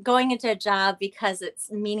going into a job because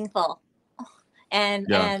it's meaningful and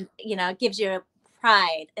it gives you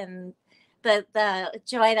pride and the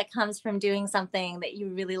joy that comes from doing something that you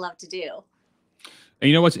really love to do.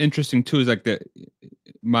 And what's interesting too is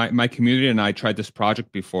my community and I tried this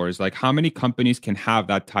project before, is how many companies can have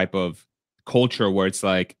that type of culture where it's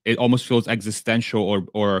it almost feels existential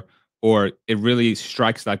or or it really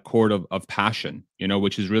strikes that chord of passion,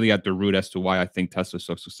 which is really at the root as to why I think Tesla's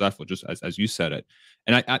so successful, just as you said it.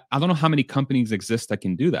 And I don't know how many companies exist that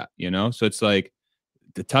can do that, So it's like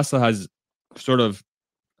the Tesla has sort of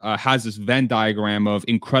has this Venn diagram of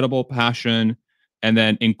incredible passion and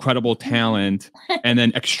then incredible talent and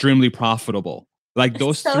then extremely profitable. Like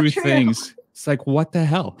those So three true. things. It's like, what the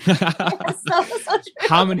hell? So true.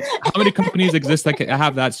 How many companies exist that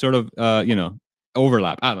have that sort of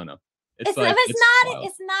overlap? I don't know. It's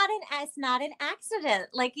not an accident.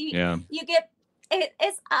 Like Yeah. you get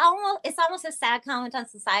it's almost a sad comment on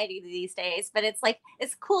society these days, but it's like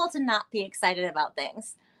it's cool to not be excited about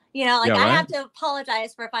things. Yeah, I right? have to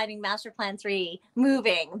apologize for finding Master Plan 3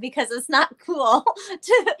 moving because it's not cool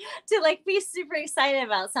to like be super excited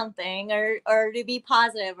about something or to be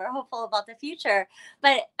positive or hopeful about the future.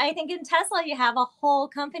 But I think in Tesla you have a whole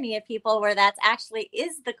company of people where that's actually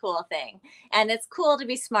is the cool thing. And it's cool to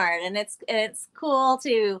be smart, and it's cool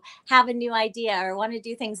to have a new idea or want to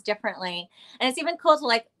do things differently. And it's even cool to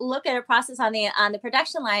like look at a process on the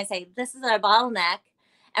production line and say, this is our bottleneck,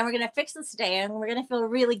 and we're going to fix this today, and we're going to feel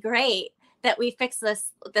really great that we fixed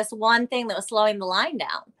this one thing that was slowing the line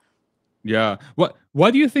down. Yeah.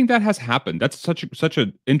 Why do you think that has happened? That's such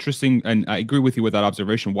an interesting, and I agree with you with that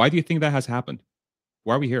observation. Why do you think that has happened?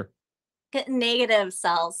 Why are we here? Negative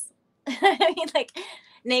sells. I mean, like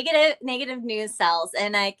negative news sells.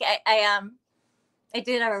 And I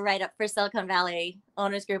did a write up for Silicon Valley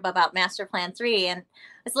Owners Group about Master Plan 3, and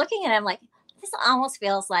I was looking at it, I'm like, this almost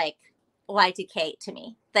feels like Y2K to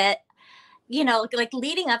me. That like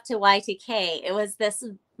leading up to Y2K, it was this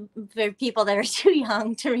for people that are too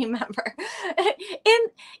young to remember. in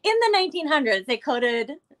the 1900s, they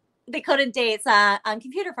coded dates on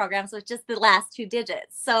computer programs with just the last 2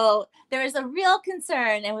 digits. So there was a real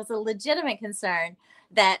concern, and was a legitimate concern,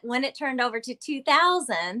 that when it turned over to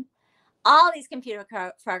 2000, all these computer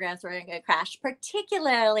programs were going to crash,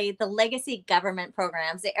 particularly the legacy government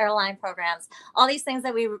programs, the airline programs, all these things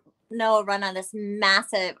that we know run on this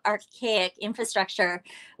massive archaic infrastructure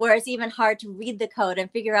where it's even hard to read the code and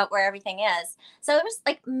figure out where everything is. So it was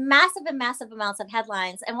like massive amounts of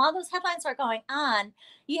headlines. And while those headlines were going on,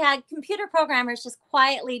 you had computer programmers just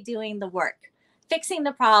quietly doing the work, fixing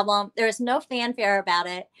the problem. There was no fanfare about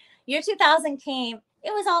it. Year 2000 came,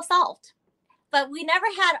 it was all solved. But we never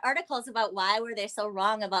had articles about why were they so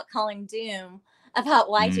wrong about calling doom about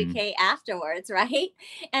Y2K afterwards, right?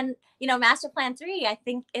 And, Master Plan 3, I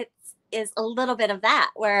think it is a little bit of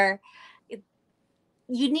that, where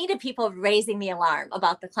you needed people raising the alarm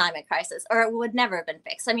about the climate crisis, or it would never have been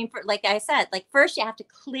fixed. I mean, like I said, like first you have to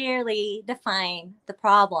clearly define the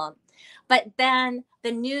problem. But then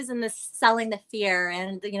the news and the selling the fear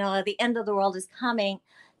and, the end of the world is coming,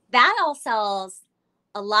 that all sells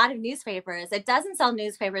a lot of newspapers. It doesn't sell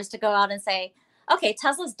newspapers to go out and say, okay,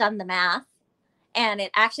 Tesla's done the math, and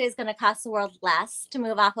it actually is going to cost the world less to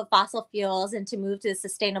move off of fossil fuels and to move to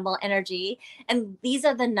sustainable energy. And these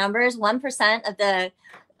are the numbers, 1% of the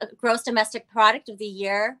gross domestic product of the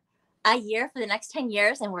year, a year for the next 10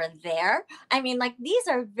 years, and we're there. I mean, like, these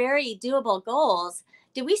are very doable goals.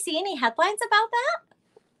 Did we see any headlines about that?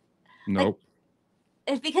 Nope.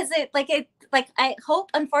 Because I hope,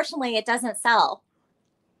 unfortunately, it doesn't sell.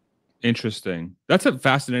 Interesting. That's a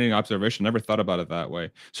fascinating observation. Never thought about it that way.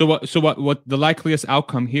 So what the likeliest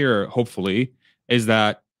outcome here, hopefully, is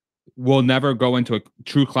that we'll never go into a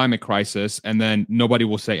true climate crisis, and then nobody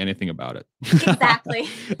will say anything about it. Exactly.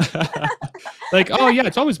 Like, oh yeah,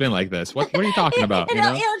 it's always been like this. What are you talking about?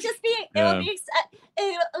 It'll just be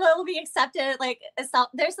it'll be accepted. Like,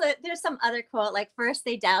 there's some other quote, like, first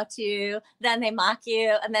they doubt you, then they mock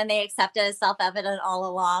you, and then they accept it as self-evident all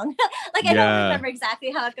along. Like, I don't remember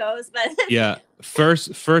exactly how it goes, but yeah,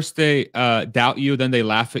 first they doubt you, then they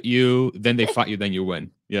laugh at you, then they fight you, then you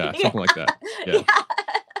win. Yeah, something like that. Yeah.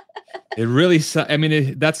 It really, I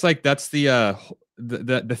mean, that's the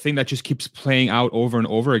thing that just keeps playing out over and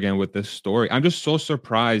over again with this story. I'm just so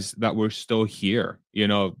surprised that we're still here,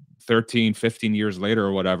 13, 15 years later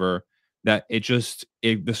or whatever, that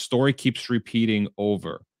the story keeps repeating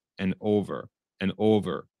over and over and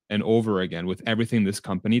over and over again with everything this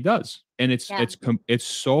company does. And it's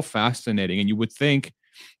so fascinating. And you would think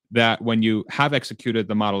that when you have executed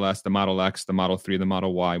the Model S, the Model X, the Model 3, the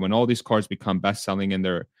Model Y, when all these cars become best-selling in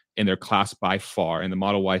their class by far, and the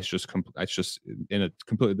Model Y is just in a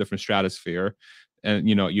completely different stratosphere, and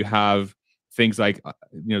you have things like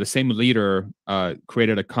the same leader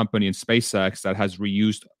created a company in SpaceX that has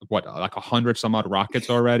reused like 100 some odd rockets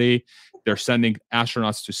already. They're sending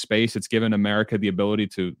astronauts to space. It's given America the ability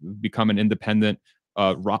to become an independent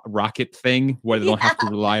rocket thing where they don't have to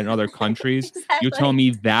rely on other countries. Exactly. You tell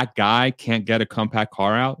me that guy can't get a compact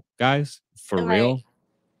car out, guys? For real?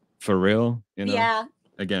 For real? You know? Yeah.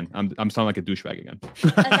 Again, I'm sounding like a douchebag again.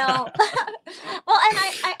 No. Well, and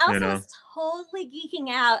I also was totally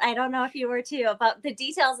geeking out. I don't know if you were too, about the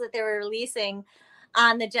details that they were releasing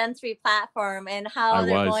on the Gen 3 platform and how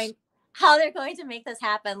they're going to make this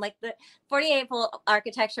happen. Like the 48-volt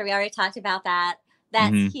architecture, we already talked about that.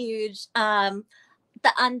 That's huge.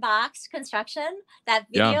 The unboxed construction, that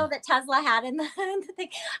video that Tesla had in the thing,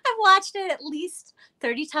 I've watched it at least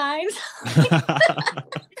 30 times.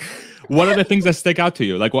 What are the things that stick out to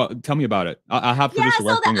you? Like, what? Tell me about it. I'll have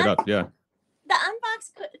to bring it up. Yeah. The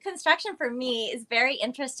unboxed construction for me is very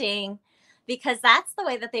interesting because that's the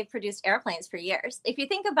way that they've produced airplanes for years. If you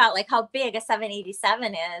think about like how big a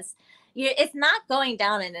 787 is, it's not going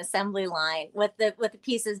down an assembly line with the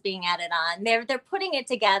pieces being added on. They're putting it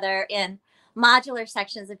together in modular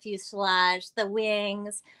sections of fuselage, the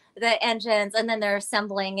wings, the engines, and then they're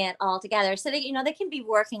assembling it all together. So that, they can be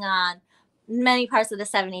working on many parts of the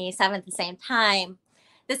 787 at the same time.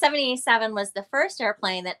 The 787 was the first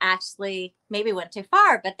airplane that actually maybe went too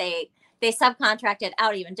far, but they subcontracted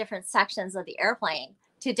out even different sections of the airplane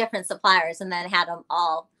to different suppliers and then had them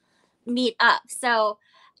all meet up. So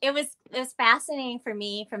it was fascinating for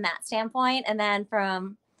me from that standpoint. And then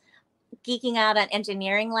from geeking out on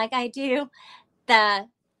engineering like I do, the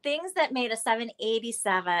things that made a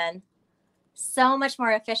 787 so much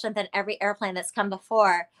more efficient than every airplane that's come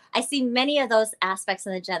before, I see many of those aspects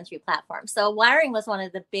in the Gen 3 platform. So wiring was one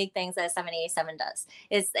of the big things that a 787 does.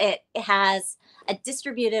 Is it has a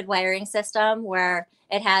distributed wiring system where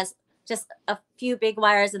it has just a few big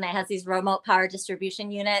wires and it has these remote power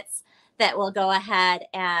distribution units that will go ahead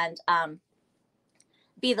and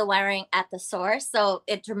be the wiring at the source. So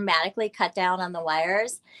it dramatically cut down on the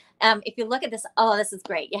wires. If you look at this, this is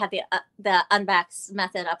great. You have the unbox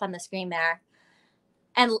method up on the screen there.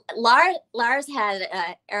 And Lars had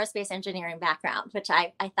an aerospace engineering background, which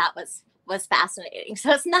I thought was fascinating.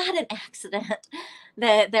 So it's not an accident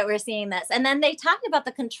that we're seeing this. And then they talked about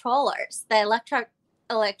the controllers, the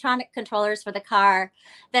electronic controllers for the car,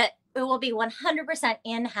 that it will be 100%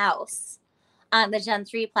 in-house on the Gen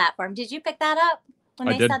 3 platform. Did you pick that up when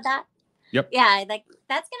they said that? Yep. Yeah, like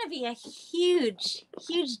that's going to be a huge,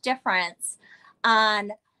 huge difference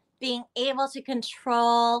on being able to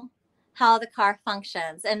control how the car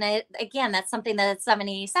functions. And again, that's something that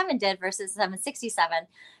 787 did versus 767.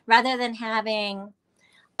 Rather than having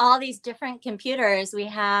all these different computers, we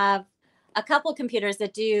have a couple computers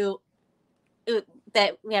that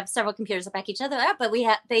we have several computers that back each other up, but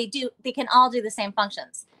they can all do the same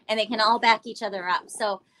functions and they can all back each other up.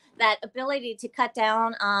 So that ability to cut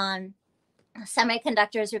down on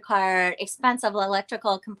semiconductors required, expensive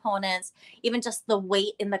electrical components, even just the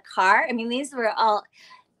weight in the car. I mean, these are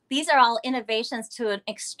all innovations to an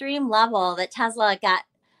extreme level that Tesla got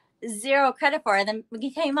zero credit for. And then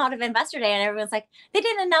we came out of Investor Day and everyone's like, they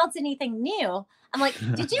didn't announce anything new. I'm like,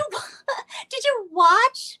 did you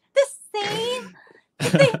watch the same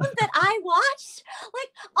thing that I watched?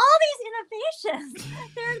 Like all these innovations,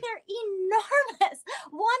 they're enormous.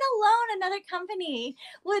 One alone, another company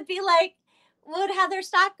would have their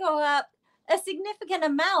stock go up a significant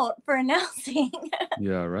amount for announcing.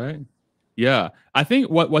 Yeah, right. Yeah. I think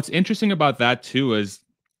what's interesting about that too is,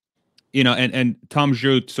 and Tom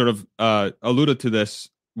Zhu sort of alluded to this,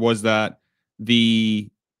 was that the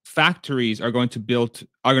factories are going to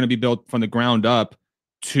be built from the ground up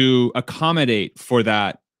to accommodate for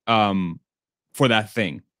that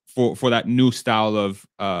thing, for that new style of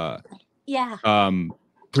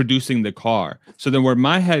producing the car. So then where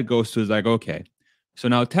my head goes to is like, okay, so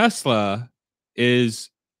now Tesla is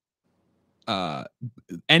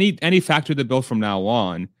any factory that built from now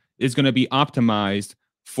on is going to be optimized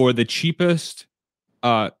for the cheapest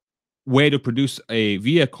way to produce a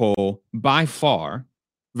vehicle by far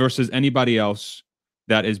versus anybody else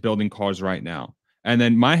that is building cars right now. And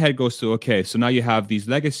then my head goes to, okay, so now you have these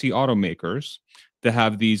legacy automakers that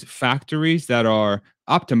have these factories that are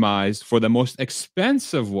optimized for the most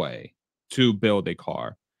expensive way to build a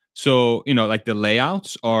car. So, like the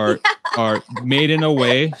layouts are made in a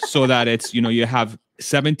way so that it's, you have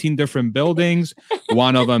 17 different buildings.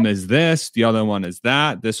 One of them is this, the other one is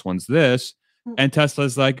that, this one's this. And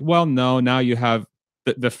Tesla's like, well, no, now you have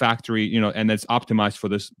the factory, and it's optimized for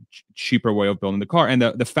this cheaper way of building the car. And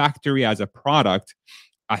the factory as a product,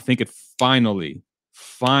 I think it finally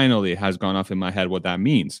has gone off in my head. What that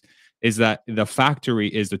means is that the factory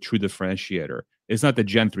is the true differentiator. It's not the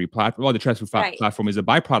Gen 3 platform. Well, the Gen 3 platform is a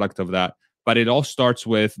byproduct of that, but it all starts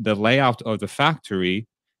with the layout of the factory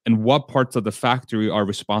and what parts of the factory are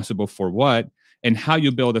responsible for what, and how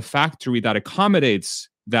you build a factory that accommodates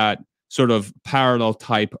that sort of parallel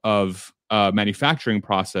type of manufacturing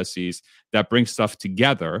processes that bring stuff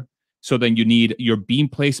together. So then you need your beam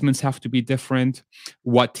placements have to be different.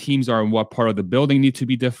 What teams are in what part of the building need to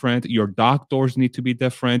be different. Your dock doors need to be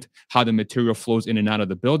different. How the material flows in and out of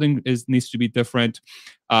the building needs to be different.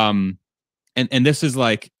 And this is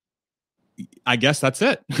like, I guess that's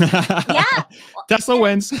it. Yeah. Tesla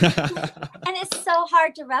wins. And it's so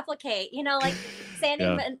hard to replicate, like Sandy.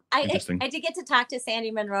 Yeah, I did get to talk to Sandy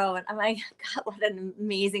Monroe, and I'm like, God, what an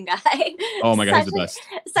amazing guy. Oh my God, he's the best.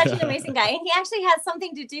 Such an amazing guy. And he actually has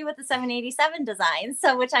something to do with the 787 design.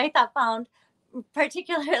 So, which I found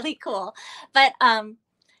particularly cool. But,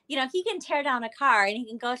 he can tear down a car and he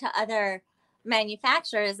can go to other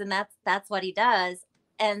manufacturers, and that's what he does,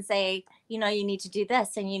 and say, you need to do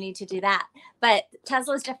this and you need to do that. But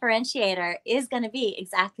Tesla's differentiator is going to be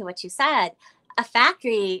exactly what you said. A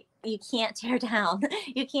factory, you can't tear down.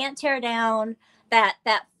 You can't tear down that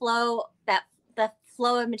flow, the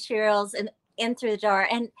flow of materials in through the door.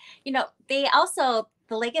 And, they also,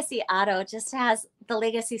 the legacy auto just has the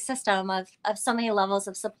legacy system of so many levels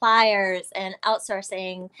of suppliers and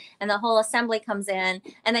outsourcing, and the whole assembly comes in,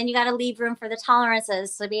 and then you got to leave room for the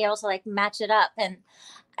tolerances to be able to match it up. And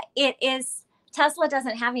it is, Tesla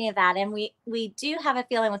doesn't have any of that. And we do have a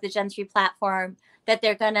feeling with the Gen 3 platform that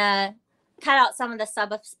they're going to cut out some of the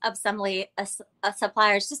sub-assembly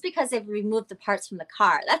suppliers, just because they've removed the parts from the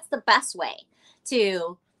car. That's the best way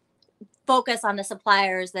to focus on the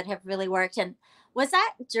suppliers that have really worked. And was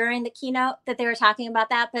that during the keynote that they were talking about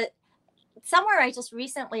that? But somewhere I just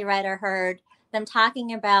recently read or heard them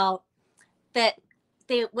talking about that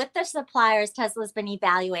with their suppliers, Tesla's been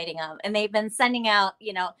evaluating them, and they've been sending out,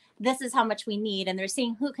 this is how much we need, and they're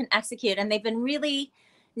seeing who can execute. And they've been really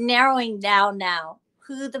narrowing down now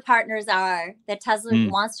who the partners are that Tesla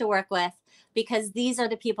wants to work with, because these are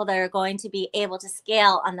the people that are going to be able to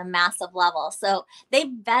scale on the massive level. So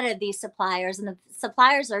they've vetted these suppliers, and the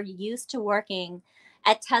suppliers are used to working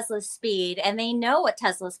at Tesla's speed, and they know what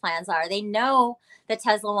Tesla's plans are. They know that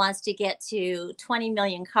Tesla wants to get to 20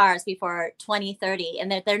 million cars before 2030,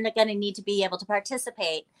 and that they're going to need to be able to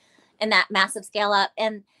participate in that massive scale up.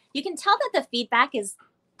 And you can tell that the feedback is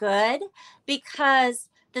good, because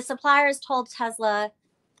the suppliers told Tesla,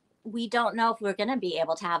 we don't know if we're going to be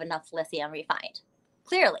able to have enough lithium refined,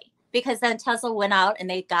 clearly, because then Tesla went out and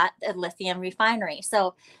they got a lithium refinery.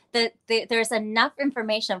 So there's enough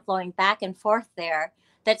information flowing back and forth there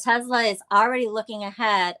that Tesla is already looking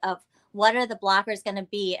ahead of what are the blockers going to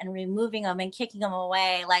be, and removing them and kicking them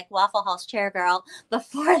away like Waffle House chair girl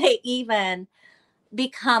before they even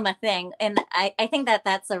become a thing. And I think that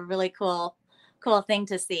that's a really cool thing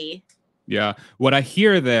to see. Yeah. What I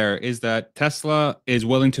hear there is that Tesla is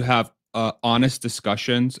willing to have honest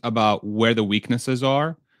discussions about where the weaknesses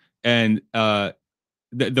are. And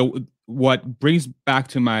what brings back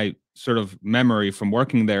to my sort of memory from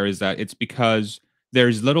working there is that it's because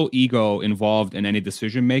there's little ego involved in any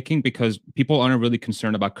decision making, because people aren't really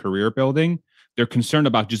concerned about career building. They're concerned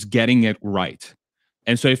about just getting it right.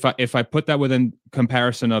 And so if I put that within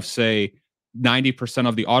comparison of, say, 90%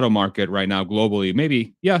 of the auto market right now globally,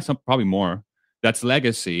 maybe, probably more, that's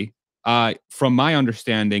legacy. From my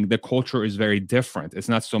understanding, the culture is very different. It's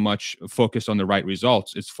not so much focused on the right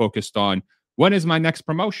results. It's focused on, when is my next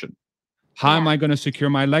promotion? How am I going to secure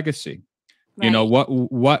my legacy? Right.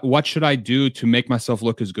 What should I do to make myself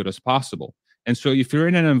look as good as possible? And so if you're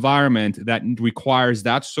in an environment that requires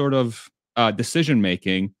that sort of decision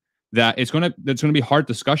making, that's going to be hard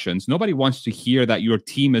discussions. Nobody wants to hear that your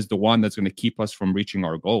team is the one that's going to keep us from reaching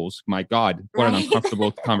our goals. My God, what an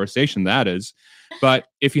uncomfortable conversation that is. But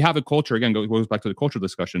if you have a culture, again, goes back to the cultural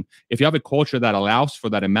discussion. If you have a culture that allows for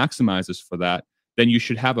that and maximizes for that, then you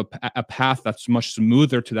should have a path that's much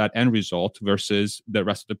smoother to that end result versus the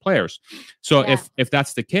rest of the players. So if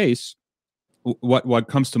that's the case, what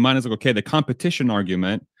comes to mind is okay, the competition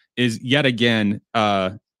argument is yet again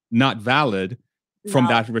not valid from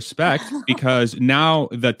that respect, because now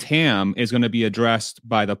the TAM is going to be addressed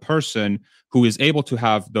by the person who is able to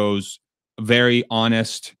have those very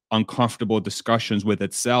honest, uncomfortable discussions with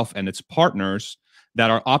itself and its partners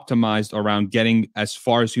that are optimized around getting as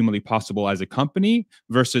far as humanly possible as a company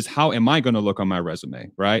versus how am I going to look on my resume,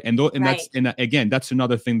 right? And again, that's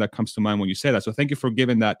another thing that comes to mind when you say that. So thank you for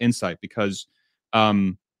giving that insight, because I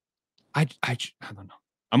don't know.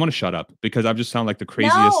 I'm going to shut up because I just sound like the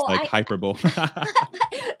craziest, hyperbole. I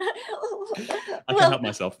can't help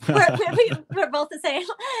myself. we're both the same.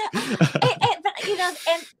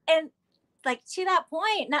 But, and like, to that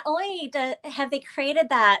point, not only have they created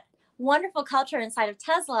that wonderful culture inside of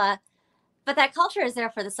Tesla, but that culture is there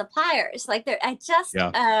for the suppliers. Like I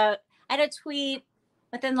had a tweet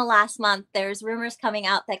within the last month. There's rumors coming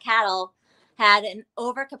out that cattle had an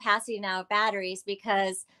overcapacity now of batteries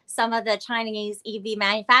because some of the Chinese EV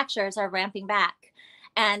manufacturers are ramping back.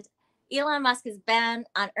 And Elon Musk has been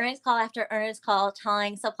on earnings call after earnings call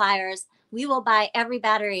telling suppliers, we will buy every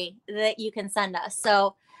battery that you can send us.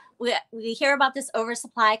 So we hear about this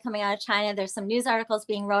oversupply coming out of China. There's some news articles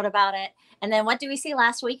being wrote about it. And then what do we see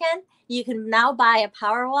last weekend? You can now buy a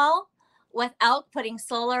Powerwall without putting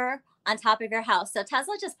solar on top of your house. So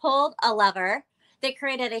Tesla just pulled a lever. They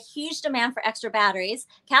created a huge demand for extra batteries.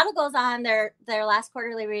 Cattle goes on their last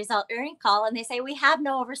quarterly result earnings call, and they say, we have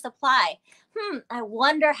no oversupply. I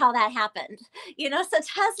wonder how that happened. So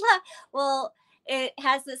Tesla it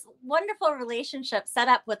has this wonderful relationship set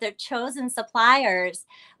up with their chosen suppliers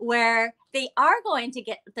where they are going to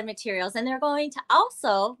get the materials, and they're going to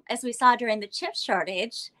also, as we saw during the chip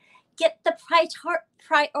shortage, get the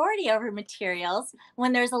priority over materials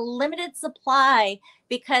when there's a limited supply,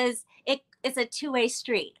 because it's a two-way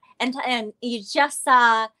street. And you just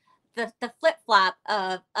saw the flip-flop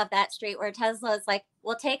of that street where Tesla is like,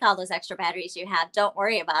 we'll take all those extra batteries you have. Don't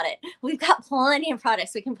worry about it. We've got plenty of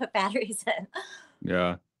products we can put batteries in.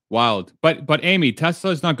 Yeah. Wild. But Amy, Tesla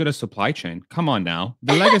is not good at supply chain. Come on now.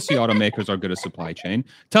 The legacy automakers are good at supply chain.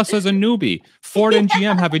 Tesla's a newbie. Ford and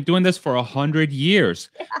GM have been doing this for 100 years.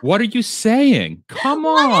 What are you saying? Come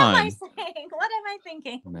on. What am I saying? What am I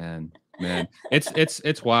thinking? Man.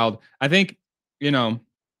 It's wild. I think,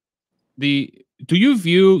 do you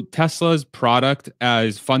view Tesla's product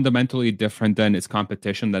as fundamentally different than its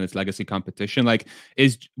competition, than its legacy competition? Like,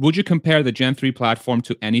 would you compare the Gen 3 platform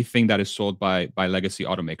to anything that is sold by legacy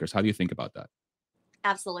automakers? How do you think about that?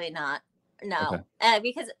 Absolutely not. No, okay.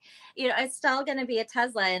 Because it's still going to be a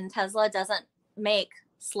Tesla, and Tesla doesn't make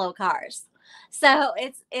slow cars. So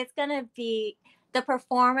it's going to be, the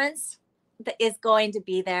performance that is going to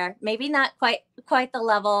be there. Maybe not quite the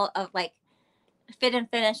level of like fit and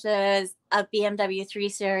finishes of BMW 3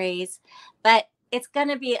 Series, but it's going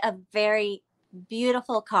to be a very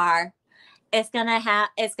beautiful car. It's going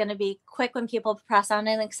to be quick when people press on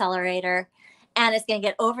an accelerator, and it's going to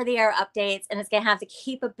get over the air updates, and it's going to have the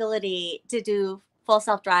capability to do full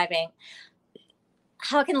self-driving.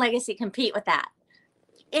 How can legacy compete with that?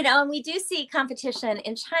 And we do see competition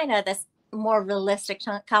in China, this more realistic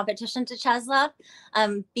competition to Tesla.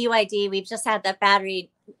 BYD, we've just had that battery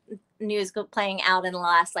news playing out in the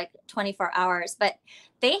last 24 hours, but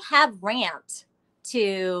they have ramped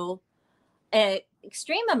to an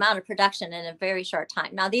extreme amount of production in a very short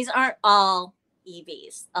time. Now, these aren't all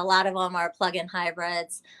EVs. A lot of them are plug-in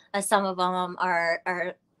hybrids. Some of them are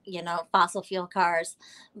fossil fuel cars.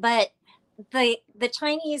 But the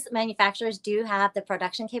Chinese manufacturers do have the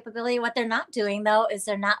production capability. What they're not doing, though, is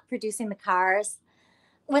they're not producing the cars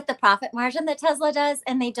with the profit margin that Tesla does,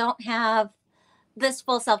 and they don't have this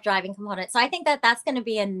full self-driving component. So I think that that's going to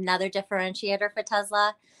be another differentiator for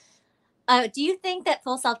Tesla. Do you think that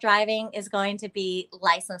full self-driving is going to be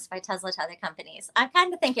licensed by Tesla to other companies? I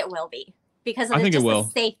kind of think it will be, because of the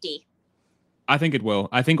safety. I think it will.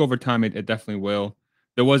 I think over time it definitely will.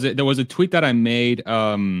 There was a tweet that I made.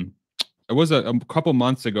 It was a couple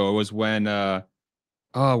months ago. It was when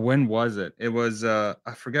when was it? It was I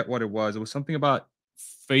forget what it was. It was something about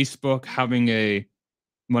Facebook having a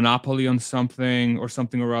monopoly on something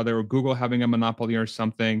or other, or Google having a monopoly or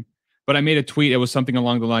something. But I made a tweet. It was something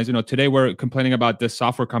along the lines, today we're complaining about this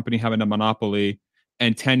software company having a monopoly.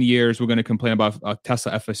 In 10 years, we're going to complain about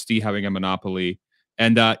Tesla FSD having a monopoly.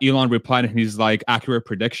 And Elon replied, and he's like, accurate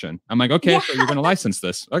prediction. I'm like, okay, so you're going to license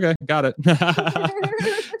this. Okay, got it.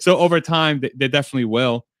 So over time, they definitely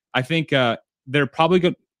will. I think they're probably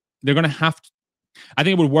going to have to. I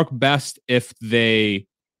think it would work best if they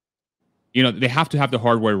have to have the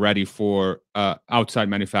hardware ready for outside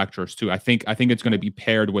manufacturers too. I think it's going to be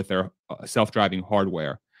paired with their self-driving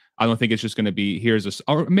hardware. I don't think it's just going to be,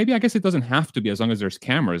 or maybe I guess it doesn't have to be, as long as there's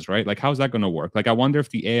cameras, right? Like, how's that going to work? Like, I wonder if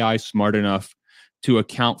the AI is smart enough to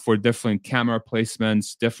account for different camera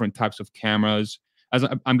placements, different types of cameras. As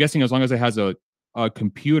I'm guessing, as long as it has a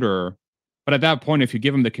computer. But at that point, if you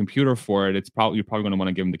give them the computer for it, you're probably going to want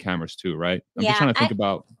to give them the cameras too, right? I'm just trying to think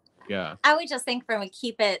about. Yeah, I would just think from a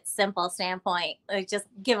keep it simple standpoint, just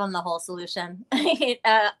give them the whole solution on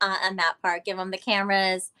that part. Give them the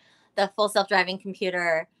cameras, the full self-driving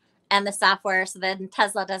computer, and the software, so then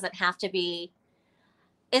Tesla doesn't have to be.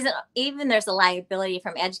 There's a liability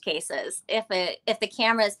from edge cases if the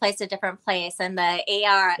camera is placed a different place and the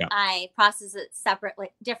AI processes it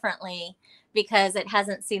differently because it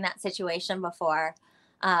hasn't seen that situation before.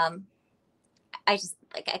 I just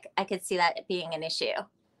like I could see that being an issue.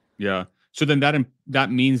 Yeah. So then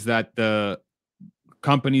that means that the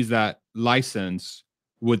companies that license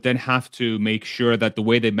would then have to make sure that the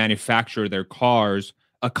way they manufacture their cars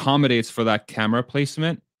accommodates for that camera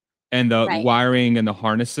placement and the Right. wiring and the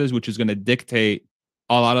harnesses, which is going to dictate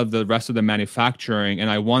a lot of the rest of the manufacturing. And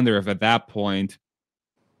I wonder if at that point,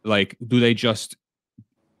 like, do they just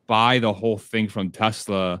buy the whole thing from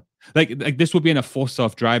Tesla? Like this would be in a full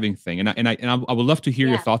self-driving thing. I would love to hear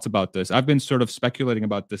your Yeah. thoughts about this. I've been sort of speculating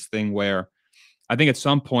about this thing where I think at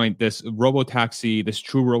some point this robotaxi, this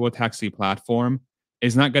true robotaxi platform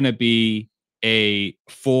is not going to be a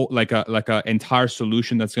full like a entire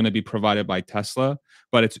solution that's going to be provided by Tesla,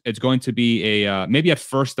 but it's going to be a maybe at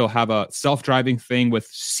first they'll have a self-driving thing with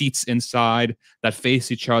seats inside that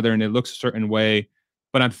face each other and it looks a certain way.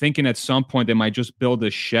 But I'm thinking at some point they might just build a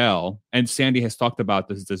shell. And Sandy has talked about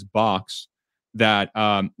this box that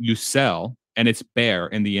you sell and it's bare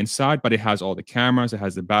in the inside, but it has all the cameras, it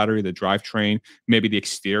has the battery, the drivetrain. Maybe the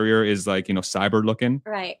exterior is like, cyber looking.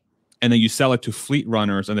 Right. And then you sell it to fleet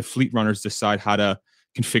runners and the fleet runners decide how to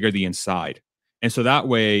configure the inside. And so that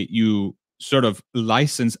way you sort of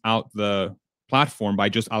license out the platform by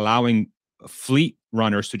just allowing fleet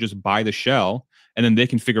runners to just buy the shell and then they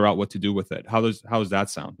can figure out what to do with it. How does that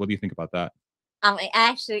sound? What do you think about that?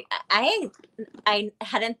 Actually, I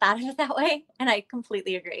hadn't thought of it that way, and I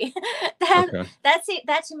completely agree.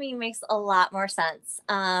 That to me makes a lot more sense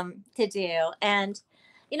to do, and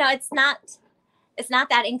it's not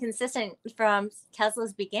that inconsistent from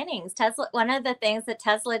Tesla's beginnings. One of the things that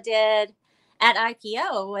Tesla did at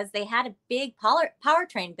IPO was they had a big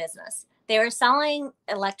powertrain business. They were selling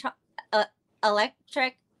electric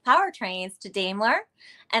powertrains to Daimler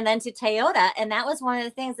and then to Toyota. And that was one of the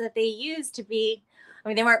things that they used to be,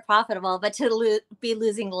 they weren't profitable, but to be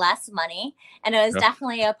losing less money. And it was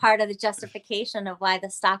definitely a part of the justification of why the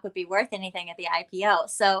stock would be worth anything at the IPO.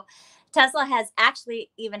 So Tesla has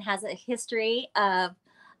a history of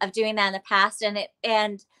doing that in the past.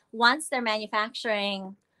 And once their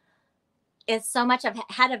manufacturing is so much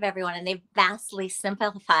ahead of everyone and they've vastly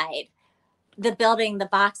simplified building the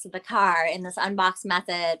box of the car in this unboxed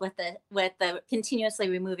method with the continuously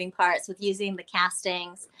removing parts, with using the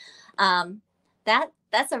castings.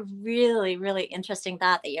 That's a really, really interesting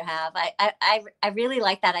thought that you have. I really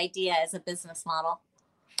like that idea as a business model.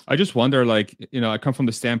 I just wonder, I come from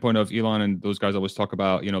the standpoint of Elon and those guys always talk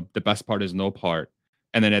about, the best part is no part.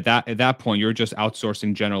 And then at that point, you're just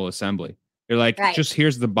outsourcing general assembly. You're like, right. Just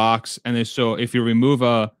here's the box. And then so if you remove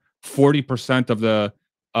 40% of the,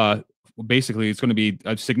 basically it's going to be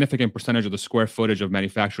a significant percentage of the square footage of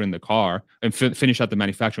manufacturing the car and finish out the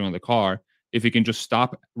manufacturing of the car. If you can just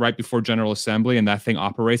stop right before general assembly and that thing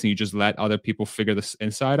operates and you just let other people figure this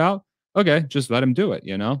inside out, okay, just let them do it,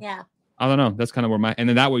 Yeah. I don't know. That's kind of where and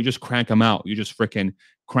then that way you just crank them out. You just freaking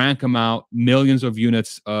crank them out, millions of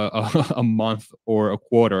units a month or a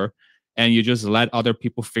quarter. And you just let other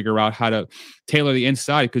people figure out how to tailor the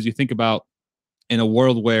inside. Because you think about in a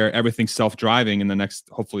world where everything's self-driving in the next,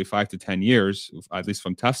 hopefully 5 to 10 years, at least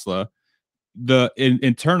from Tesla, the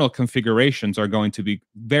internal configurations are going to be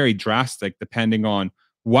very drastic depending on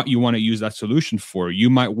what you want to use that solution for. You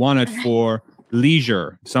might want it for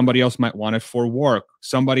leisure. Somebody else might want it for work.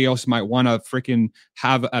 Somebody else might want to freaking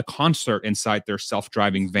have a concert inside their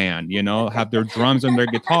self-driving van, have their drums and their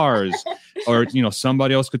guitars, or,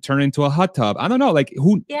 somebody else could turn it into a hot tub. I don't know.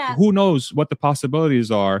 Who knows what the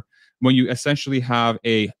possibilities are when you essentially have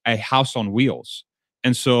a house on wheels.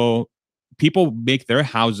 And so people make their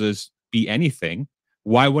houses be anything.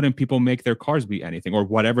 Why wouldn't people make their cars be anything, or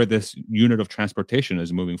whatever this unit of transportation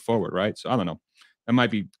is moving forward, right? So I don't know. That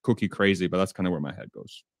might be cookie crazy, but that's kind of where my head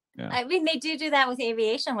goes. Yeah. They do that with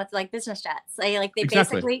aviation, with business jets. They Exactly.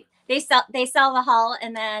 basically they sell the hull,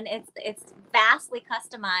 and then it's vastly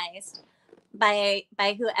customized by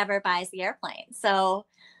whoever buys the airplane. So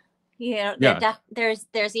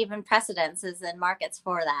there's even precedences in markets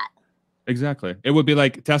for that. Exactly. It would be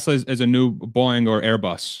like Tesla is a new Boeing or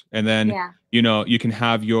Airbus. And then, you can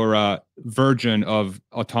have your Virgin of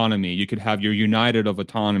autonomy. You could have your United of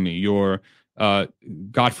autonomy, your,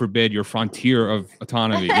 God forbid, your Frontier of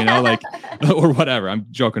autonomy, or whatever. I'm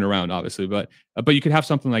joking around, obviously. But you could have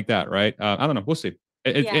something like that, right? I don't know. We'll see.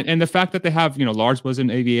 And the fact that they have, Lars was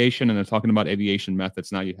in aviation and they're talking about aviation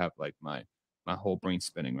methods. Now you have my whole brain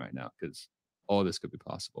spinning right now because all of this could be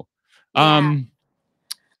possible. Yeah.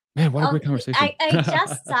 Man, what a great conversation. I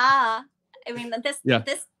just saw,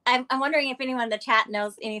 I'm wondering if anyone in the chat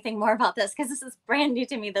knows anything more about this, because this is brand new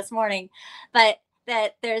to me this morning, but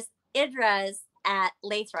that there's IDRAs at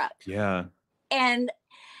Lathrop. Yeah. And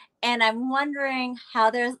and I'm wondering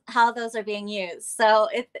how those are being used. So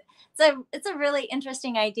it's a really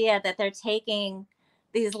interesting idea that they're taking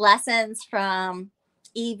these lessons from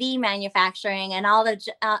EV manufacturing and all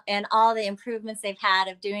the improvements they've had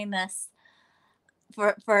of doing this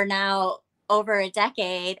for now over a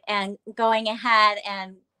decade, and going ahead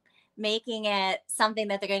and making it something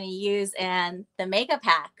that they're going to use in the mega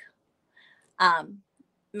pack um,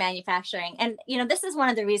 manufacturing. And this is one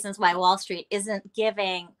of the reasons why Wall Street isn't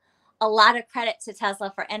giving a lot of credit to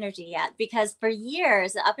Tesla for energy yet, because for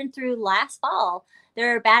years, up and through last fall,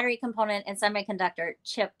 their battery component and semiconductor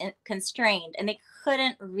chip constrained, and they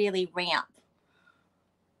couldn't really ramp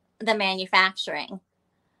the manufacturing.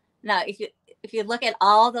 Now, if you look at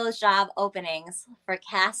all those job openings for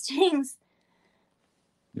castings.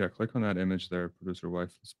 Yeah, click on that image there, producer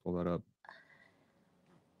wife. Let's pull that up.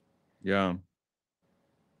 Yeah.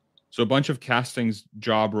 So a bunch of castings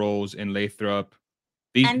job roles in Lathrop.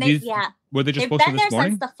 These were they just posted been this there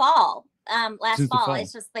morning? Since the fall, last fall.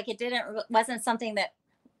 It's just like wasn't something that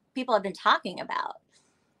people have been talking about.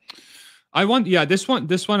 This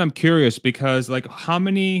one I'm curious, because like how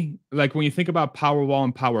many, like when you think about Powerwall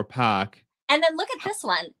and Power Pack. And then look at this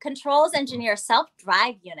one, controls engineer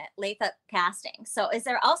self-drive unit, Lathrop casting. So is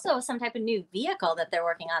there also some type of new vehicle that they're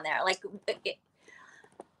working on there?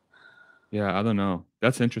 Yeah, I don't know.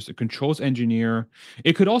 That's interesting. Controls engineer.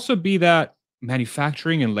 It could also be that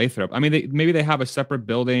manufacturing in Lathrop. I mean, maybe they have a separate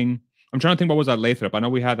building. I'm trying to think what was at Lathrop. I know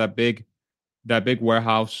we had that big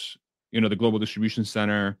warehouse, the global distribution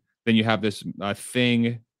center. Then you have this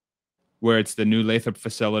thing where it's the new Lathrop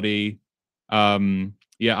facility.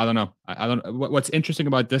 Yeah, I don't know. I don't. What's interesting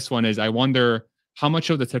about this one is I wonder how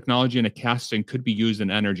much of the technology in a casting could be used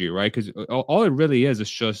in energy, right? Because all it really is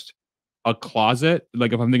just a closet.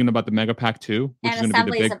 Like if I'm thinking about the Megapack 2, which and is going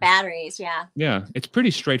to be the big of batteries, yeah, it's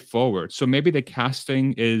pretty straightforward. So maybe the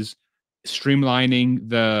casting is streamlining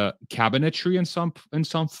the cabinetry in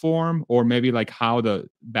some form, or maybe like how the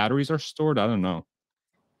batteries are stored. I don't know.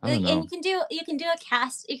 And you can do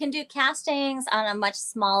castings on a much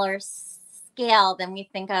smaller scale than we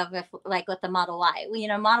think of like with the Model Y.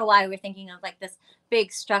 Model Y, we're thinking of like this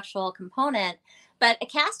big structural component, but a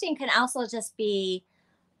casting can also just be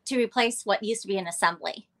to replace what used to be an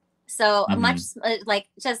assembly. So a much like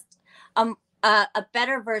just a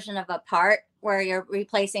better version of a part where you're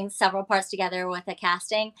replacing several parts together with a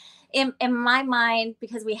casting. In my mind,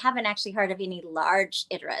 because we haven't actually heard of any large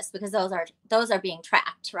ITRAs, because those are being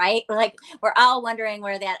tracked, right? Like we're all wondering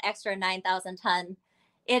where that extra 9,000 ton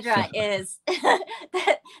ITRA is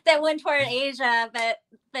that went toward Asia,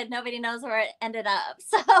 but nobody knows where it ended up.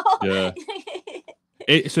 So yeah.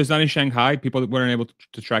 So it's not in Shanghai. People weren't able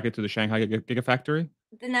to track it to the Shanghai Gigafactory.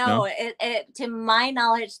 No, it to my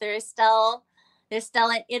knowledge, there's still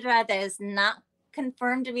an ITRA that is not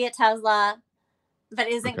confirmed to be a Tesla, but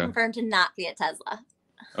isn't confirmed to not be a Tesla.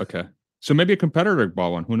 Okay. So maybe a competitor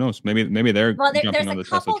bought one. Who knows? Maybe they're jumping on the Tesla train. There's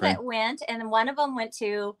a couple that went, and one of them went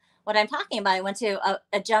to what I'm talking about. It went to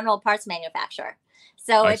a general parts manufacturer.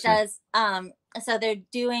 So it does. So they're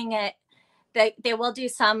doing it. They will do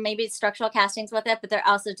some maybe structural castings with it, but they're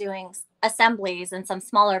also doing assemblies and some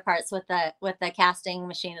smaller parts with the casting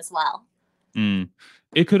machine as well.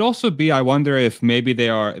 It could also be, I wonder if maybe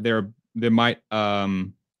they might not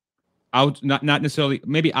necessarily,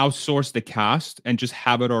 maybe outsource the cast and just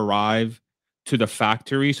have it arrive to the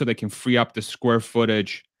factory so they can free up the square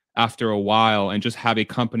footage after a while, and just have a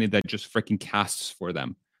company that just freaking casts for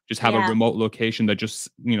them. Just have a remote location that just,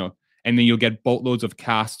 and then you'll get boatloads of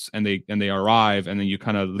casts, and they arrive, and then you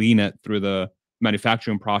kind of lean it through the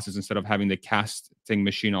manufacturing process instead of having the casting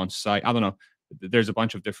machine on site. I don't know. There's a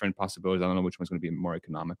bunch of different possibilities. I don't know which one's going to be more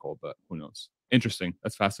economical, but who knows? Interesting.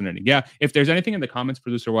 That's fascinating. Yeah. If there's anything in the comments,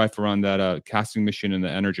 producer wife, around that casting machine and the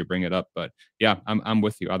energy, bring it up. But yeah, I'm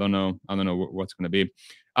with you. I don't know what's going to be.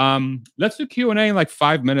 Let's do Q&A in like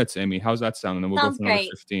 5 minutes, Amy. How's that sound? And then we'll go for another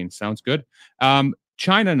 15. Sounds good.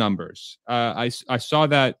 China numbers. I saw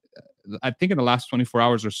that. I think in the last 24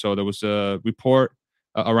 hours or so, there was a report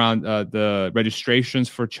around the registrations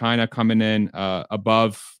for China coming in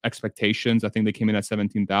above expectations. I think they came in at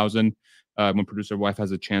 17,000. When producer wife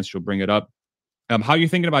has a chance, she'll bring it up. How are you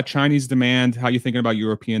thinking about Chinese demand? How are you thinking about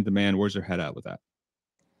European demand? Where's your head at with that?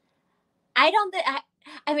 I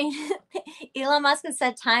mean, Elon Musk has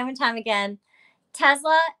said time and time again,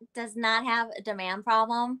 Tesla does not have a demand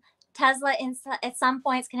problem. Tesla at some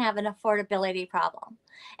points can have an affordability problem.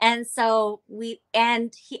 And so he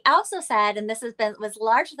also said, and this was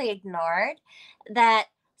largely ignored, that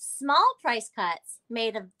small price cuts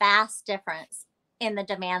made a vast difference in the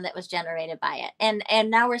demand that was generated by it.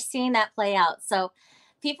 And now we're seeing that play out. So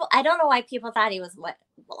I don't know why people thought he was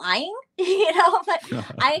lying, but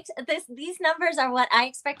these numbers are what I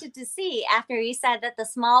expected to see after he said that the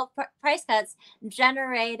small price cuts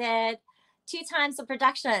generated 2 times the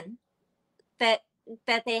production that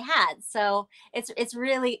they had. So it's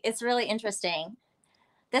really interesting.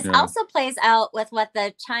 This also plays out with what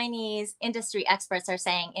the Chinese industry experts are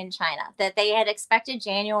saying in China, that they had expected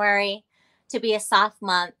January to be a soft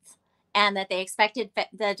month and that they expected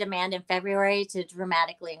the demand in February to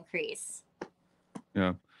dramatically increase.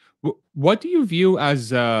 Yeah. What do you view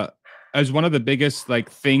as one of the biggest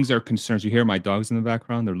things or concerns? You hear my dogs in the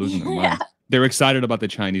background? They're losing their minds. They're excited about the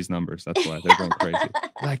Chinese numbers. That's why they're going crazy.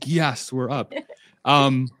 Yes, we're up.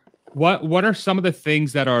 What are some of the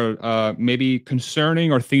things that are maybe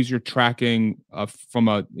concerning or things you're tracking from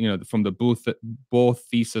the bull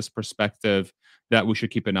thesis perspective that we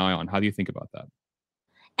should keep an eye on? How do you think about that?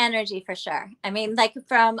 Energy, for sure. I mean,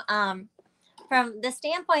 from the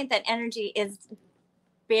standpoint that energy is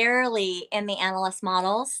barely in the analyst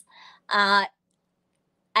models,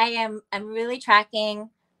 I'm really tracking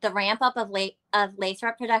the ramp up of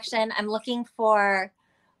Lathrop production. I'm looking for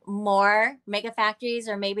more mega factories,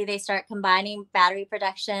 or maybe they start combining battery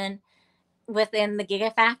production within the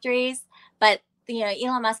gigafactories. But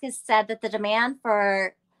Elon Musk has said that the demand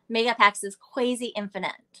for megapacks is quasi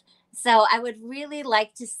infinite. So I would really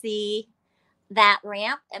like to see that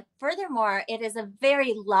ramp. And furthermore, it is a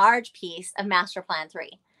very large piece of Master Plan 3.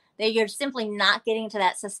 That you're simply not getting to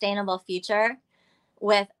that sustainable future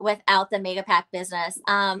without the megapack business.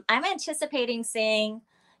 I'm anticipating seeing,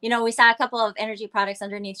 we saw a couple of energy products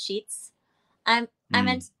underneath sheets. I'm kind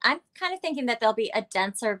of thinking that there'll be a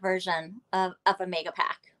denser version of a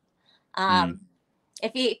megapack.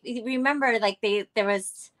 If you remember,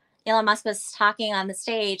 Elon Musk was talking on the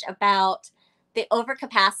stage about the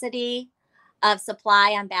overcapacity of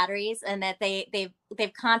supply on batteries, and that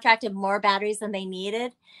they've contracted more batteries than they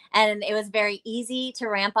needed, and it was very easy to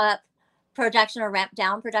ramp up production or ramp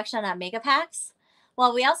down production on megapacks.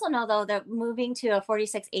 Well, we also know, though, they're moving to a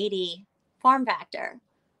 4680 form factor,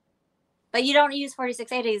 but you don't use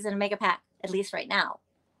 4680s in a megapack, at least right now.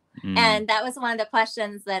 And that was one of the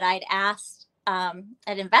questions that I'd asked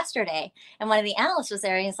at Investor Day, and one of the analysts was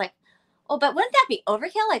there, and he's like, "Oh, but wouldn't that be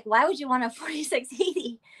overkill? Why would you want a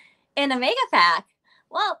 4680 in a megapack?"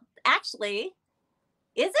 Well, actually,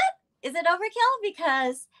 is it overkill?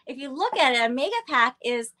 Because if you look at it, a megapack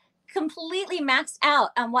is completely maxed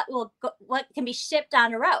out on what can be shipped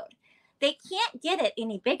on a road. They can't get it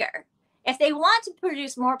any bigger. If they want to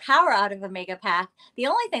produce more power out of a megapack, the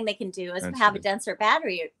only thing they can do is have a denser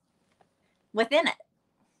battery within it.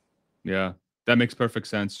 Yeah, that makes perfect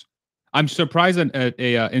sense. I'm surprised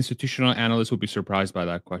a institutional analyst would be surprised by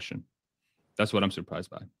that question. That's what I'm surprised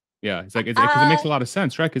by. Yeah, it's because it makes a lot of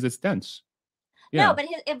sense, right? Because it's dense. Yeah. No,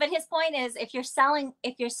 but his point is, if you're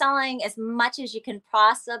selling as much as you can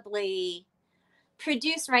possibly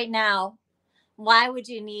produce right now, why would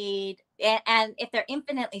you need? And if they're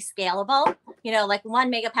infinitely scalable,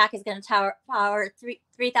 one megapack is going to power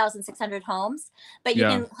 3,600 homes, but you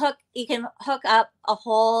can hook up a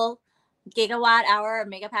whole gigawatt hour of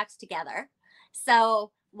megapacks together.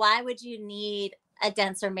 So why would you need a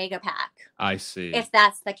denser megapack? I see. If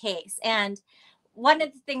that's the case. And one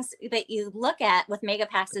of the things that you look at with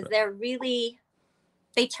megapacks is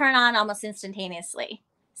they turn on almost instantaneously.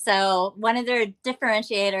 So one of their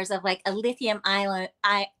differentiators of a lithium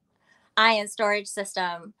ion storage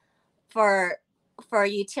system for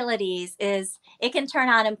utilities is it can turn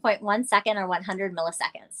on in 0.1 second or 100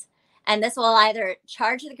 milliseconds. And this will either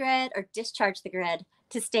charge the grid or discharge the grid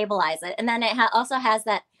to stabilize it. And then it also has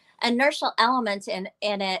that inertial element in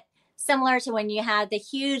it, similar to when you had the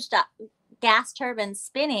huge gas turbine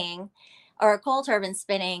spinning or a coal turbine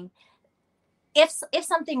spinning. If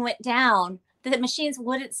something went down, the machines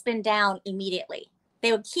wouldn't spin down immediately.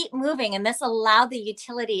 They would keep moving, and this allowed the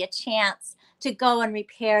utility a chance to go and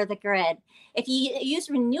repair the grid. If you use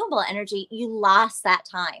renewable energy, you lost that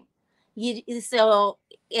time. So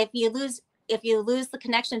if you lose the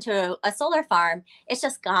connection to a solar farm, it's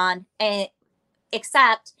just gone.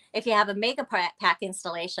 Except if you have a megapack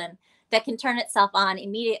installation that can turn itself on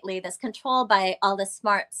immediately, that's controlled by all the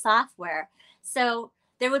smart software. So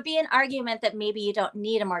there would be an argument that maybe you don't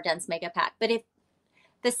need a more dense megapack. But if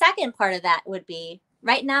the second part of that would be,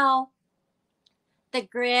 right now, the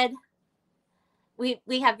grid,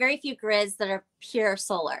 we have very few grids that are pure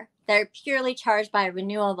solar. They're purely charged by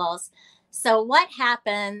renewables. So what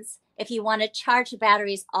happens if you want to charge the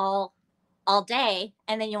batteries all all day,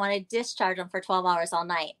 and then you want to discharge them for 12 hours all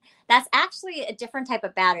night. That's actually a different type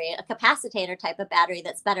of battery, a capacitor type of battery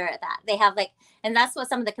that's better at that. They have and that's what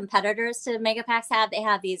some of the competitors to Megapacks have. They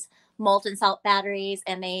have these molten salt batteries,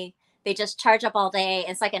 and they just charge up all day.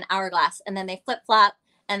 It's like an hourglass, and then they flip flop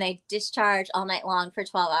and they discharge all night long for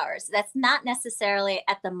 12 hours. That's not necessarily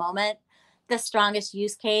at the moment the strongest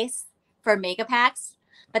use case for Megapacks,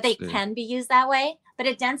 but they can be used that way. But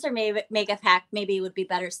a denser Megapack maybe would be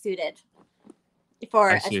better suited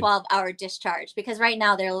for a 12-hour discharge, because right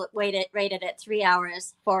now they're rated at 3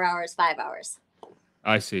 hours, 4 hours, 5 hours.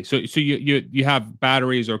 I see. So you have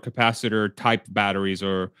batteries or capacitor type batteries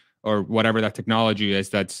or whatever that technology is.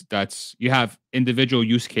 That's you have individual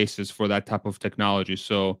use cases for that type of technology.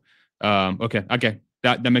 So okay.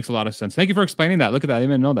 That makes a lot of sense. Thank you for explaining that. Look at that. I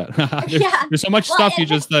didn't even know that. There's so much stuff you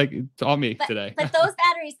just taught me today. But those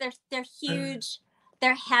batteries, they're huge.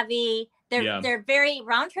 They're heavy. They're very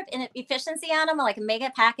round trip efficiency on them. Like a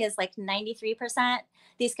Megapack is like 93%.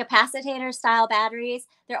 These capacitor style batteries,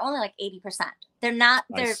 they're only like 80%. They're not.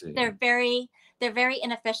 They're very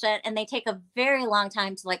inefficient, and they take a very long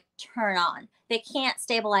time to turn on. They can't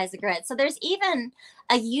stabilize the grid. So there's even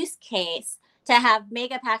a use case to have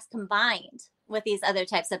Megapacks combined with these other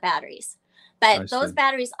types of batteries. But those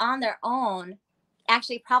batteries on their own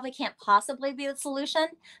actually probably can't possibly be the solution,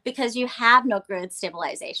 because you have no grid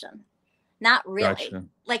stabilization. Not really.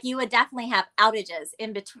 Gotcha. You would definitely have outages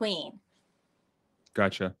in between.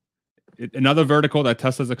 Gotcha. Another vertical that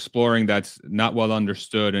Tesla's exploring that's not well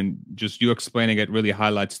understood, and just you explaining it really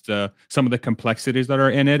highlights some of the complexities that are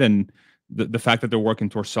in it, and the fact that they're working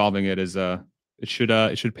towards solving it is it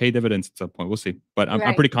should pay dividends at some point. We'll see, but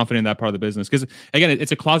I'm pretty confident in that part of the business, because again,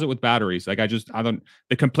 it's a closet with batteries. The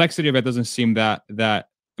complexity of it doesn't seem that.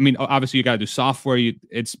 I mean, obviously you got to do software.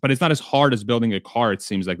 But it's not as hard as building a car. It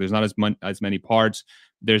seems like there's not as many parts.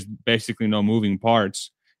 There's basically no moving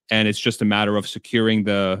parts, and it's just a matter of securing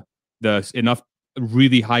the enough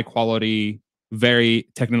really high quality, very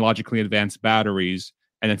technologically advanced batteries,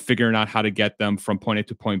 and then figuring out how to get them from point A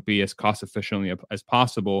to point B as cost efficiently as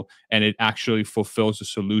possible. And it actually fulfills the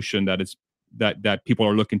solution that people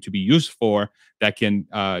are looking to be used for, that can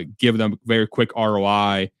give them very quick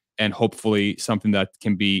ROI, and hopefully something that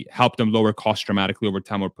can help them lower costs dramatically over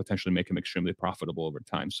time, or potentially make them extremely profitable over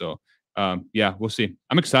time. So we'll see.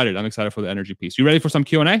 I'm excited for the energy piece. You ready for some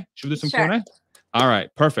Q&A? Should we do some Q&A? All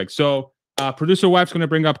right, perfect. So producer wife's going to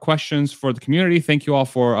bring up questions for the community. Thank you all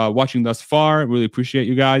for watching thus far. Really appreciate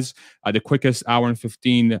you guys. The quickest hour and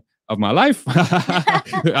 15 of my life.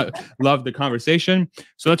 Love the conversation.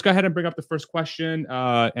 So let's go ahead and bring up the first question,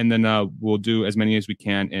 and then we'll do as many as we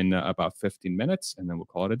can in about 15 minutes, and then we'll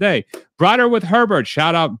call it a day. Brighter with Herbert.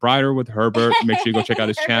 Shout out Brighter with Herbert. Make sure you go check out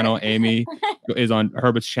his channel. Amy is on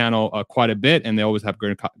Herbert's channel quite a bit, and they always have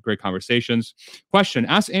great conversations. Question: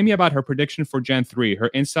 ask Amy about her prediction for Gen 3. Her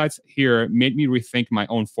insights here made me rethink my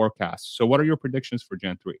own forecast. So what are your predictions for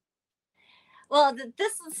Gen 3? Well,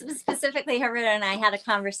 this specifically, Herbert and I had a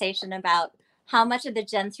conversation about how much of the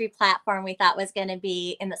Gen 3 platform we thought was going to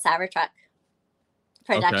be in the Cybertruck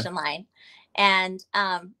production line. And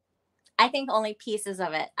I think only pieces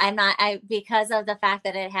of it. Because of the fact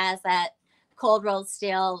that it has that cold rolled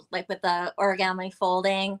steel, with the origami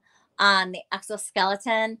folding on the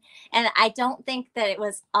exoskeleton. And I don't think that it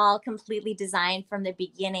was all completely designed from the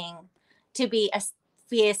beginning to be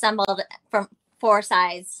assembled from 4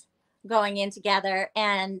 sides going in together.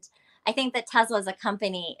 And I think that Tesla as a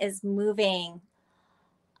company is moving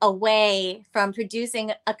away from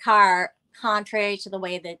producing a car contrary to the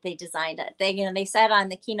way that they designed it. They said on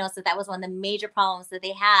the keynotes that was one of the major problems that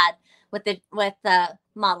they had with the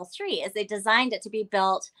Model 3, is they designed it to be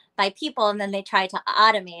built by people, and then they tried to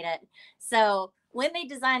automate it. So when they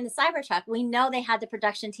designed the Cybertruck, we know they had the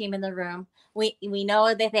production team in the room. We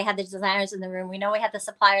know that they had the designers in the room. We know we had the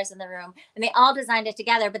suppliers in the room, and they all designed it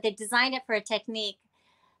together, but they designed it for a technique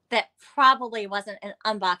that probably wasn't an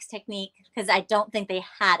unboxed technique, because I don't think they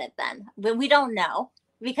had it then. But we don't know,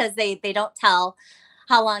 because they don't tell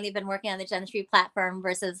how long they've been working on the Gen 3 platform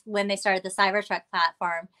versus when they started the Cybertruck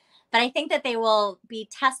platform. But I think that they will be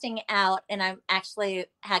testing out, and I actually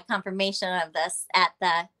had confirmation of this at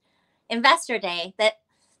the Investor Day, that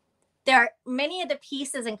there are many of the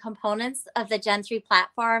pieces and components of the Gen 3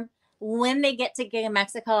 platform, when they get to Giga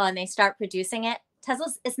Mexico and they start producing it,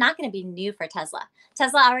 it's not going to be new for Tesla.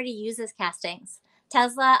 Tesla already uses castings.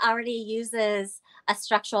 Tesla already uses a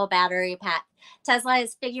structural battery pack. Tesla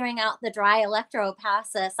is figuring out the dry electrode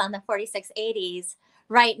process on the 4680s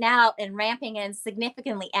right now, and ramping and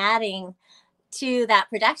significantly adding to that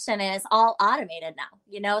production, and it's all automated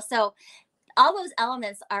now, So all those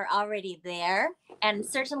elements are already there, and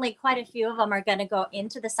certainly quite a few of them are going to go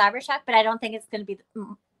into the Cybertruck, but I don't think it's going to be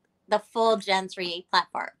the full Gen 3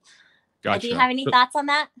 platform. Do you Gotcha. have any thoughts on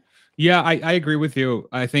that? Yeah, I agree with you.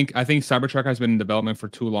 I think Cybertruck has been in development for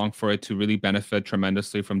too long for it to really benefit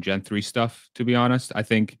tremendously from Gen 3 stuff, to be honest. I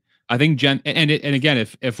think Gen and again,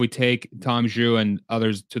 if we take Tom Zhu and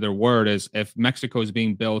others to their word, is if Mexico is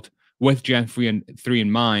being built with Gen 3 and 3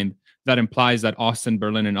 in mind, that implies that Austin,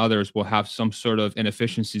 Berlin, and others will have some sort of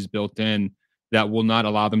inefficiencies built in that will not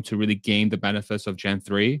allow them to really gain the benefits of Gen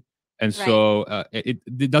 3. And Right. so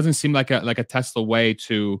it doesn't seem like a Tesla way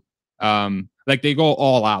to like they go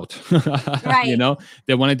all out. Right.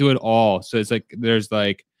 They want to do it all. So it's like there's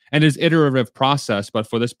iterative process, but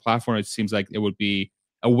for this platform it seems like it would be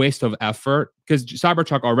a waste of effort because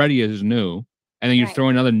Cybertruck already is new, and then you Right. throw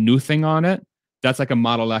another new thing on it. That's like a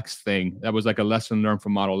Model X thing. That was like a lesson learned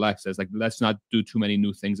from Model X. It's like, let's not do too many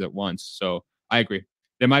new things at once. So I agree.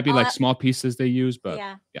 There might be like small pieces they use, but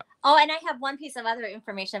yeah. Yeah. Oh, and I have one piece of other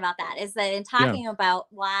information about that is that in Yeah. talking about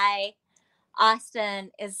why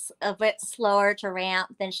Austin is a bit slower to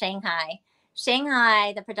ramp than Shanghai.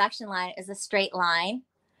 Shanghai, the production line is a straight line.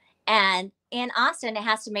 And in Austin, it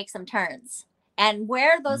has to make some turns. And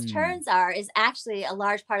where those turns are is actually a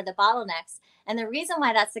large part of the bottlenecks. And the reason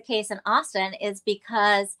why that's the case in Austin is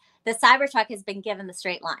because the Cybertruck has been given the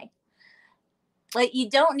straight line. Like, you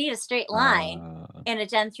don't need a straight line in a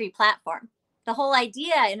Gen 3 platform. The whole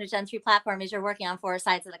idea in a Gen 3 platform is you're working on 4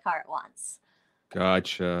 sides of the car at once.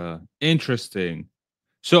 Gotcha. Interesting.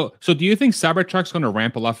 So do you think Cybertruck's going to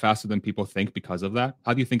ramp a lot faster than people think because of that?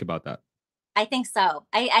 How do you think about that? I think so.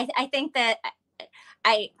 I think that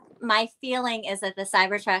my feeling is that the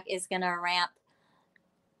Cybertruck is going to ramp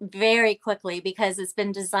very quickly because it's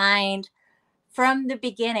been designed from the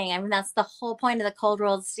beginning. I mean, that's the whole point of the cold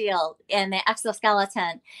rolled steel and the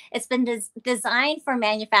exoskeleton. It's been designed for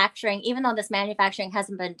manufacturing, even though this manufacturing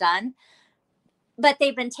hasn't been done. But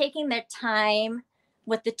they've been taking their time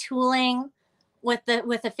with the tooling, with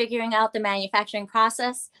the figuring out the manufacturing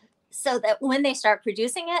process, so that when they start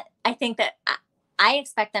producing it, I think that I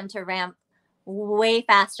expect them to ramp way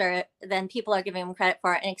faster than people are giving them credit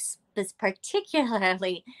for, and it's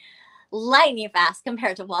particularly lightning fast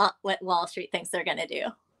compared to what Wall Street thinks they're going to do.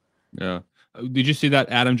 Yeah. Did you see that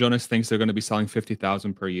Adam Jonas thinks they're going to be selling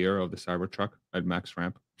 50,000 per year of the Cybertruck at max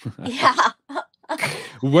ramp? Yeah.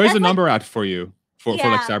 Where's the number at for you for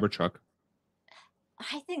like Cybertruck?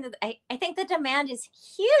 I think the demand is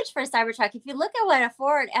huge for a Cybertruck. If you look at what a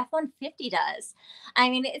Ford F-150 does, I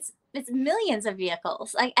mean, it's millions of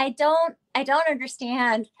vehicles. Like, I don't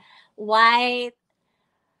understand why.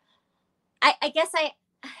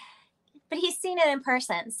 But he's seen it in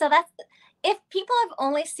person. So that's, if people have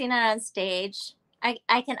only seen it on stage,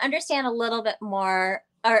 I can understand a little bit more,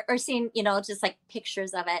 or seen, just like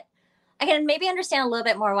pictures of it. I can maybe understand a little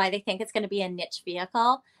bit more why they think it's going to be a niche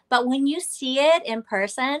vehicle. But when you see it in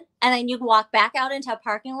person, and then you walk back out into a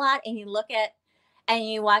parking lot and you look at, and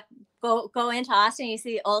you go into Austin, and you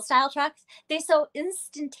see old style trucks, they so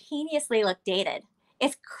instantaneously look dated.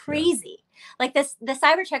 It's crazy. Yeah. Like the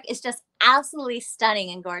Cybertruck is just absolutely stunning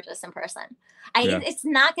and gorgeous in person. It's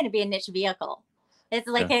not going to be a niche vehicle. It's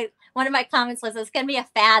like one of my comments was, it's going to be a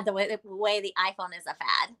fad the way the iPhone is a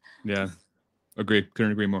fad. Yeah. Agreed.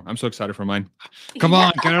 Couldn't agree more. I'm so excited for mine. Come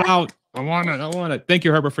on, get it out. I want it. Thank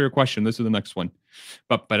you, Herbert, for your question. This is the next one.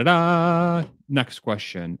 Next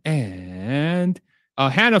question. And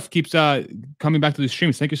Hannah keeps coming back to the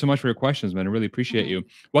streams. Thank you so much for your questions, man. I really appreciate you.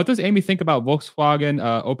 What does Amy think about Volkswagen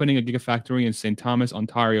opening a gigafactory in St. Thomas,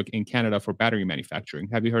 Ontario, in Canada for battery manufacturing?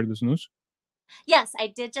 Have you heard of this news? Yes, I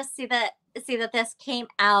did just see that this came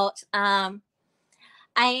out.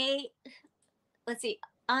 Let's see.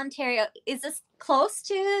 Ontario, is this close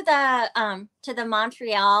to the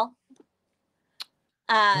Montreal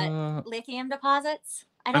lithium deposits?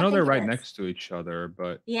 I know they're right next to each other,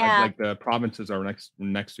 but like the provinces are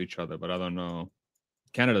next to each other, but I don't know.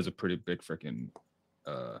 Canada's a pretty big freaking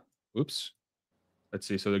oops. Let's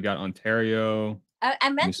see. So they got Ontario. I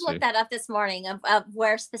meant to look that up this morning of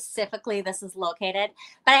where specifically this is located,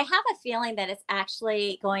 but I have a feeling that it's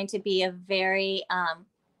actually going to be a very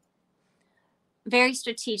very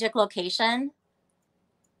strategic location.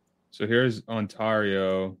 So here's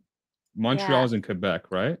Ontario. Montreal's in Quebec,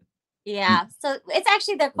 right? Yeah. So it's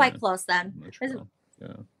actually, they're quite close then. Montreal.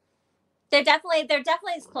 Yeah. They're definitely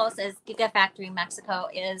as close as Gigafactory Mexico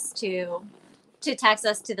is to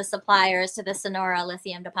Texas, to the suppliers, to the Sonora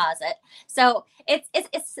lithium deposit. So it's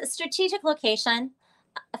a strategic location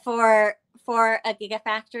for a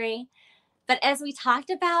gigafactory. But as we talked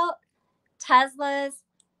about, Tesla's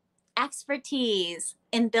expertise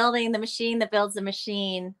in building the machine that builds the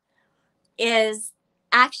machine is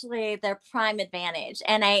actually their prime advantage.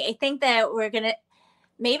 And I think that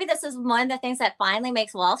maybe this is one of the things that finally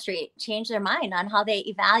makes Wall Street change their mind on how they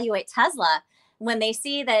evaluate Tesla when they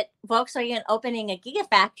see that Volkswagen opening a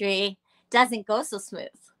gigafactory doesn't go so smooth.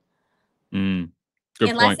 Good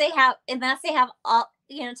unless point. they have all,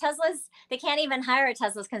 they can't even hire a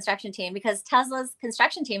Tesla's construction team because Tesla's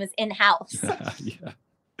construction team is in-house. Yeah.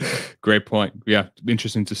 Great point. Yeah.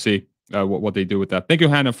 Interesting to see what they do with that. Thank you,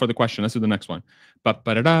 Hannah, for the question. Let's do the next one.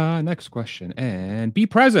 Next question. And be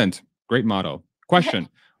present. Great motto. Question.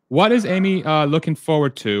 What is Amy looking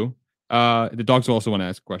forward to? The dogs also want to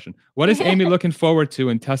ask a question. What is Amy looking forward to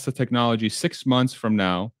in Tesla technology 6 months from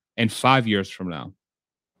now and 5 years from now?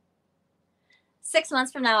 6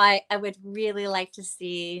 months from now, I would really like to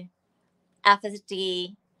see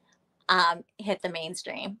FSD hit the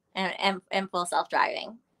mainstream and full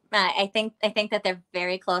self-driving. I think that they're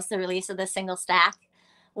very close. The release of the single stack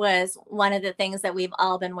was one of the things that we've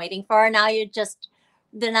all been waiting for. Now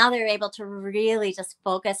they're able to really just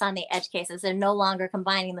focus on the edge cases. They're no longer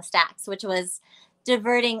combining the stacks, which was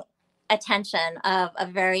diverting attention of a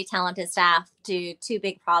very talented staff to two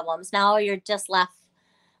big problems. Now you're just left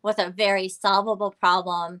with a very solvable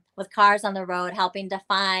problem with cars on the road, helping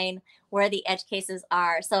define where the edge cases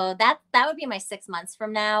are. So that would be my 6 months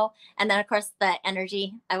from now. And then, of course, the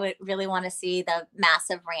energy. I would really want to see the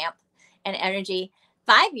massive ramp in energy.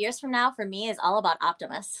 5 years from now, for me, is all about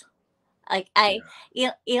Optimus.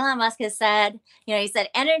 Elon Musk has said, he said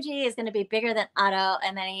energy is going to be bigger than auto.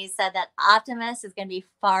 And then he said that Optimus is going to be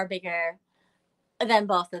far bigger than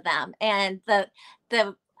both of them. And the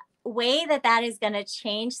way that is going to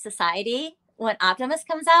change society when Optimus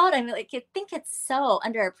comes out, I think it's so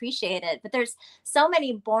underappreciated, but there's so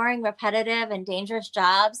many boring, repetitive, and dangerous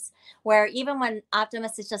jobs where even when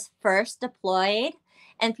Optimus is just first deployed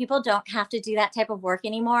and people don't have to do that type of work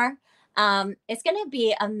anymore, it's going to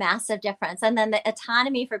be a massive difference. And then the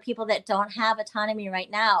autonomy for people that don't have autonomy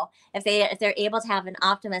right now, if they're able to have an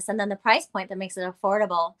Optimus, and then the price point that makes it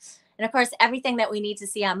affordable. And of course, everything that we need to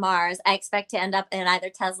see on Mars, I expect to end up in either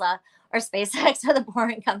Tesla or SpaceX or the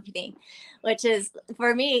Boring Company, which is,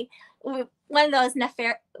 for me, one of those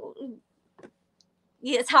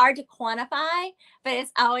it's hard to quantify, but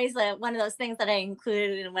it's always one of those things that I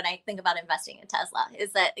included when I think about investing in Tesla,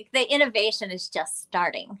 is that the innovation is just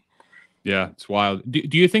starting. Yeah, it's wild.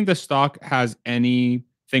 Do you think the stock has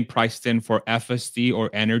anything priced in for FSD or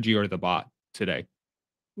energy or the bot today?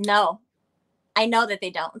 No. I know that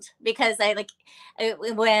they don't, because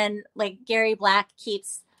when Gary Black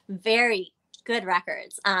keeps very good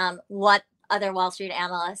records on what other Wall Street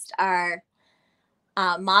analysts are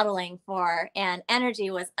modeling for, and energy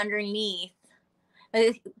was underneath.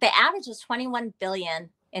 The average was 21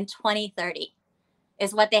 billion in 2030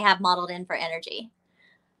 is what they have modeled in for energy,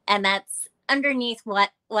 and that's underneath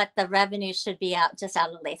what the revenue should be out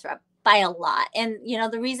of Lathrop by a lot. And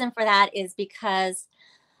the reason for that is because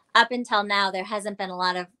up until now, there hasn't been a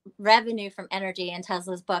lot of revenue from energy in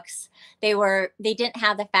Tesla's books. They didn't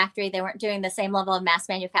have the factory. They weren't doing the same level of mass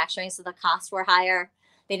manufacturing, so the costs were higher.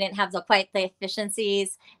 They didn't have quite the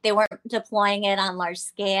efficiencies. They weren't deploying it on large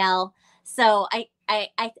scale. So I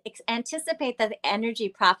anticipate that the energy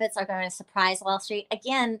profits are going to surprise Wall Street.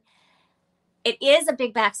 Again, it is a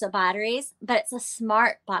big box of batteries, but it's a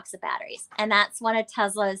smart box of batteries. And that's one of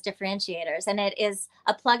Tesla's differentiators. And it is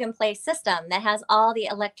a plug and play system that has all the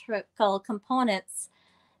electrical components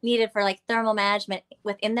needed for thermal management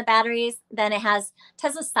within the batteries. Then it has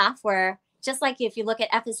Tesla software, just like if you look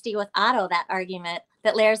at FSD with auto, that argument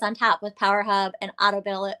that layers on top with Power Hub and Auto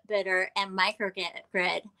Bidder and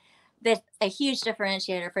Microgrid. That's a huge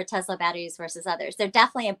differentiator for Tesla batteries versus others. They're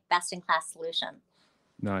definitely a best in class solution.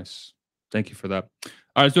 Nice. Thank you for that. All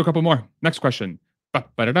right, let's do a couple more. Next question. And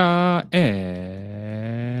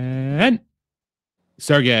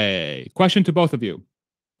Sergey, question to both of you.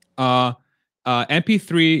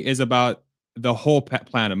 MP3 is about the whole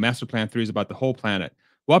planet. Master Plan 3 is about the whole planet.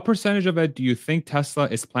 What percentage of it do you think Tesla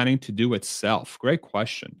is planning to do itself? Great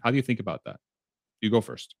question. How do you think about that? You go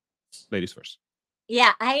first. Ladies first.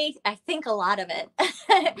 Yeah, I think a lot of it.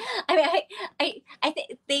 I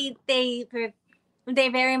think they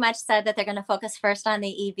very much said that they're going to focus first on the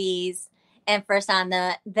EVs and first on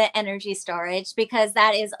the energy storage, because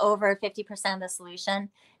that is over 50% of the solution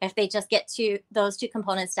if they just get those two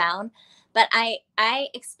components down. But I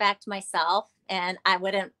expect myself, and I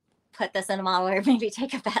wouldn't put this in a model or maybe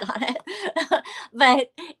take a bet on it,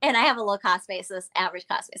 and I have a low cost basis, average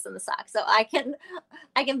cost basis in the stock, so I can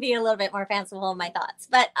be a little bit more fanciful in my thoughts.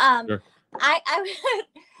 But Sure.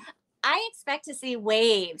 I expect to see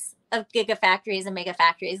waves of gigafactories and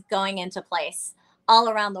megafactories going into place all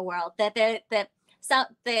around the world. That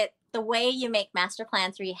the way you make Master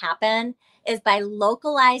Plan 3 happen is by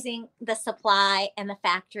localizing the supply and the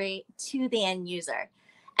factory to the end user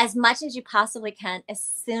as much as you possibly can, as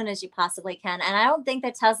soon as you possibly can. And I don't think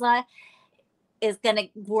that Tesla is going to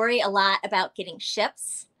worry a lot about getting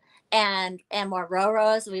ships and more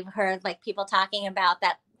railroads. We've heard like people talking about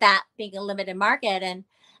that being a limited market, and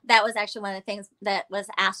that was actually one of the things that was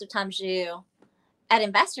asked of Tom Zhu at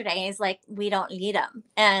Investor Day. He's like, we don't need them.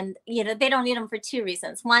 And, they don't need them for two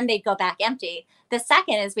reasons. One, they go back empty. The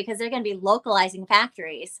second is because they're going to be localizing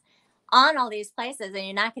factories on all these places, and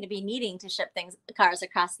you're not going to be needing to ship cars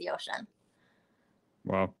across the ocean.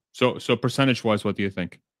 Wow. So percentage-wise, what do you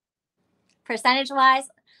think? Percentage-wise,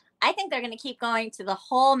 I think they're going to keep going to the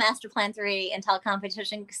whole Master Plan 3 until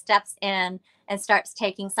competition steps in and starts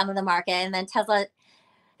taking some of the market. And then Tesla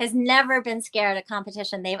has never been scared of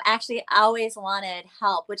competition. They've actually always wanted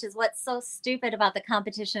help, which is what's so stupid about the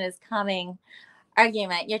competition is coming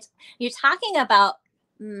argument. You're talking about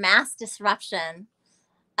mass disruption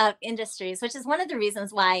of industries, which is one of the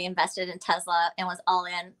reasons why I invested in Tesla and was all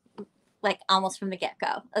in, like almost from the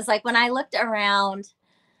get-go. It's like when I looked around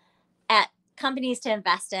at companies to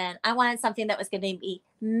invest in, I wanted something that was going to be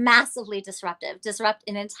massively disruptive, disrupt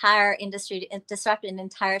an entire industry, disrupt an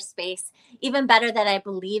entire space. Even better that I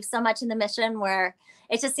believe so much in the mission where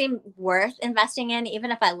it just seemed worth investing in.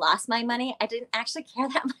 Even if I lost my money, I didn't actually care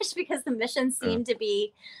that much because the mission seemed to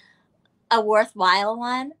be a worthwhile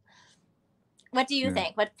one. What do you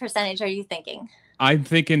think? What percentage are you thinking? I'm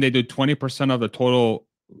thinking they do 20% of the total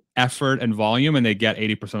effort and volume, and they get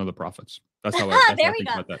 80% of the profits. That's how I there we think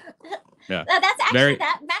go. about that. Yeah, that's actually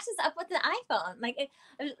that matches up with the iPhone.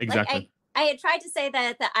 Exactly. Like I had tried to say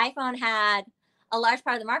that the iPhone had a large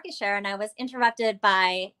part of the market share, and I was interrupted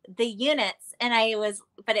by the units,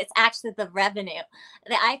 but it's actually the revenue.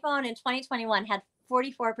 The iPhone in 2021 had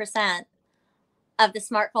 44% of the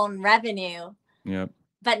smartphone revenue. Yep.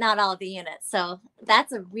 But not all of the units. So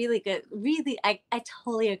that's a really good, I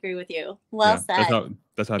totally agree with you. Well said.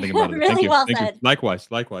 That's how I think about it. Really Thank you. well Thank said. You. Likewise.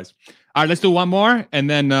 All right, let's do one more, and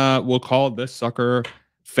then we'll call this sucker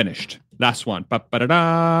finished. Last one.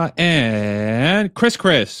 Ba-ba-da-da. And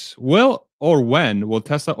Chris, will or when will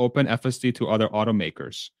Tesla open FSD to other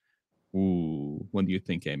automakers? Ooh, when do you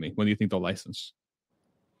think, Amy? When do you think they'll license?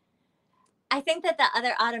 I think that the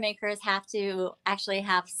other automakers have to actually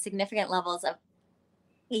have significant levels of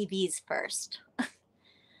EVs first.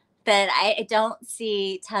 That I don't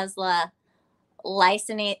see Tesla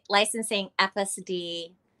licensing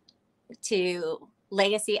FSD to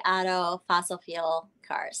legacy auto fossil fuel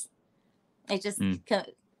cars. It just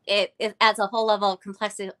it adds a whole level of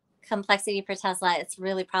complexity for Tesla. It's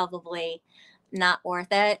really probably not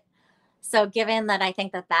worth it. So given that I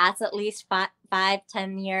think that that's at least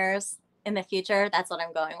 5-10 years in the future, that's what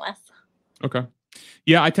I'm going with. Okay.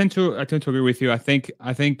 Yeah, I tend to agree with you. I think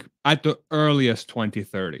at the earliest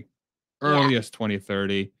 2030. Earliest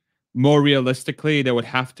 2030. More realistically, they would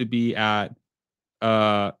have to be at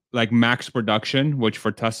like max production, which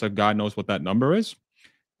for Tesla, God knows what that number is.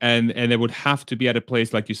 And it would have to be at a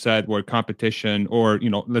place, like you said, where competition or,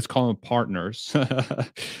 let's call them partners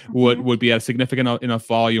would be at a significant enough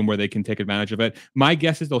volume where they can take advantage of it. My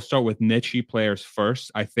guess is they'll start with niche players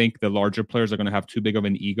first. I think the larger players are going to have too big of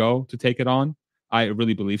an ego to take it on. I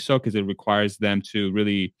really believe so, because it requires them to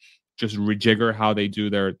really just rejigger how they do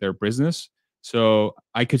their business. So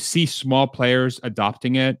I could see small players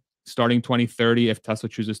adopting it starting 2030 if Tesla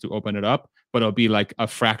chooses to open it up, but it'll be like a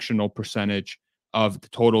fractional percentage of the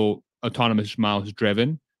total autonomous miles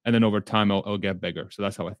driven. And then over time, it'll get bigger. So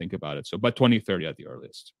that's how I think about it. So, but 2030 at the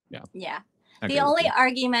earliest. Yeah. Yeah. The only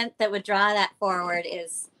argument that would draw that forward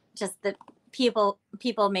is just that people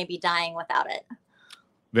may be dying without it.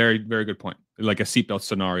 Very, very good point. Like a seatbelt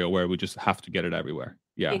scenario where we just have to get it everywhere.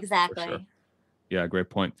 Yeah, exactly. Sure. Yeah, great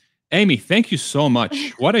point. Amy, thank you so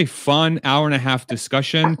much. What a fun hour-and-a-half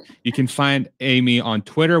discussion. You can find Amy on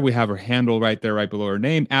Twitter. We have her handle right there, right below her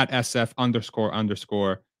name, at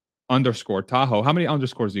SF___Tahoe. How many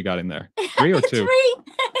underscores you got in there? 3 or 2? 3.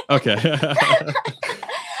 Okay.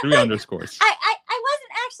 3 underscores. I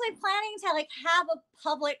wasn't actually planning to like have a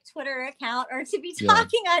public Twitter account or to be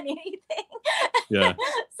talking on anything. Yeah.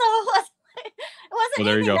 So it wasn't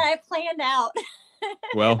anything that I planned out.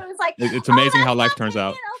 Well, it was like, it's amazing how life turns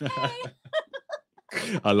out.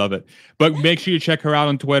 Okay. I love it. But make sure you check her out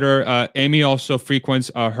on Twitter. Amy also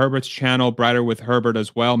frequents Herbert's channel, Brighter with Herbert,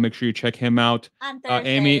 as well. Make sure you check him out. On Thursdays.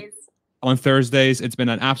 Amy, on Thursdays. It's been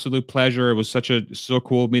an absolute pleasure. It was so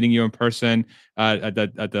cool meeting you in person at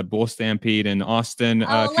the Bull Stampede in Austin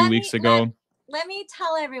a few weeks ago. Let me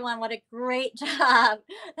tell everyone what a great job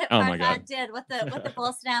that Parthad did with the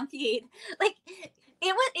Bull Stampede. Like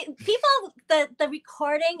people, the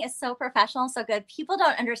recording is so professional, so good. People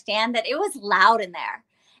don't understand that it was loud in there,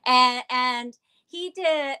 and he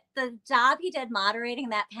did the job he did moderating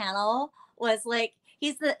that panel was like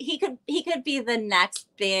he could be the next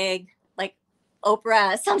big like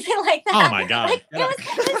Oprah, something like that. Oh my God! Like,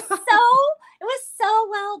 it was so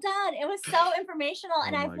well done. It was so informational,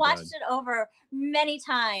 and I've watched it over many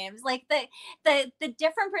times. Like the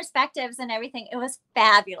different perspectives and everything. It was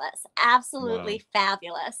fabulous, absolutely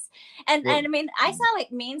fabulous. And I mean, I saw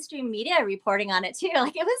like mainstream media reporting on it too.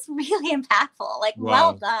 Like it was really impactful. Like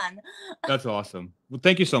well done. That's awesome. Well,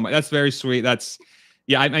 thank you so much. That's very sweet.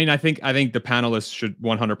 Yeah, I mean, I think the panelists should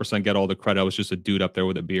 100% get all the credit. I was just a dude up there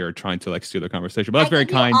with a beer trying to like steal the conversation, but that's very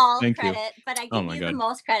kind. Thank you. But I give you the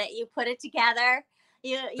most credit. You put it together.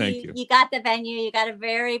 You got the venue. You got a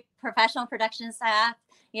very professional production staff.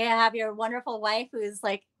 You have your wonderful wife who's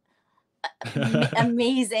like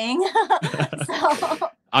amazing. So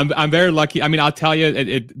I'm very lucky. I mean, I'll tell you,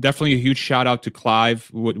 it definitely a huge shout out to Clive,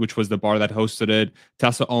 which was the bar that hosted it.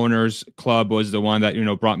 Tesla Owners Club was the one that,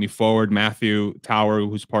 brought me forward. Matthew Tower,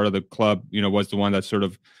 who's part of the club, was the one that sort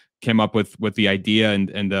of came up with the idea,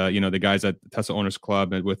 and the guys at Tesla Owners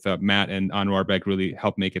Club and with Matt and Anwar Beg really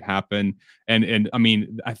helped make it happen. And I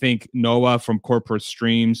mean, I think Noah from Corporate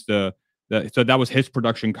Streams, so that was his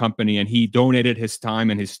production company, and he donated his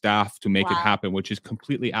time and his staff to make it happen, which is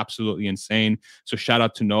completely, absolutely insane. So shout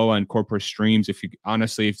out to Noah and Corporate Streams.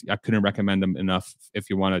 I couldn't recommend them enough if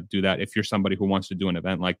you want to do that. If you're somebody who wants to do an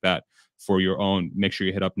event like that for your own, make sure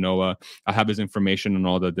you hit up Noah. I have his information on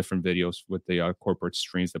all the different videos with the Corporate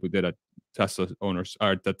Streams that we did at Tesla Owners,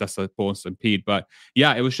 or the Tesla Bull Stampede. But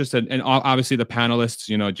yeah, it was just and obviously the panelists,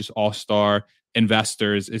 just all-star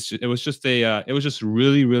investors. It was just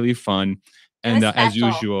really, really fun. And as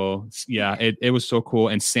usual, it was so cool.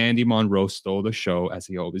 And Sandy Monroe stole the show, as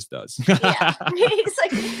he always does. Yeah, he's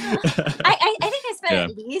like, I think I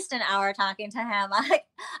spent at least an hour talking to him. I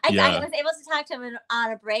was able to talk to him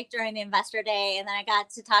on a break during the investor day, and then I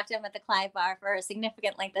got to talk to him at the Clive Bar for a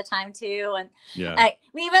significant length of time too. And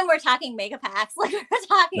we even were talking mega packs, like we were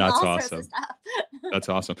talking sorts of stuff. That's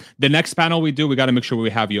awesome. The next panel we got to make sure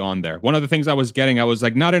we have you on there. One of the things I was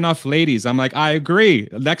like, not enough ladies. I'm like, I agree.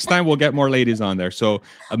 Next time we'll get more ladies on there. So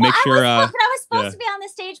make sure. I was supposed to be on the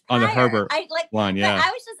stage prior. On the Herbert one, yeah.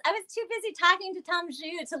 I was too busy talking to Tom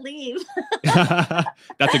Zhu to leave.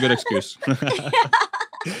 That's a good excuse.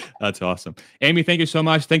 That's awesome. Amy, thank you so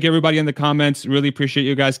much. Thank you everybody in the comments. Really appreciate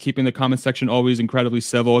you guys keeping the comment section always incredibly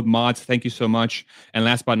civil. Mods, thank you so much. And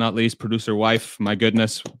last but not least, producer wife, my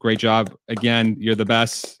goodness, great job. Again, you're the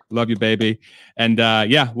best. Love you, baby. And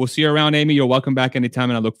we'll see you around, Amy. You're welcome back anytime.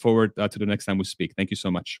 And I look forward to the next time we speak. Thank you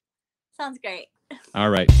so much. Sounds great. All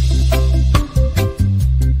right.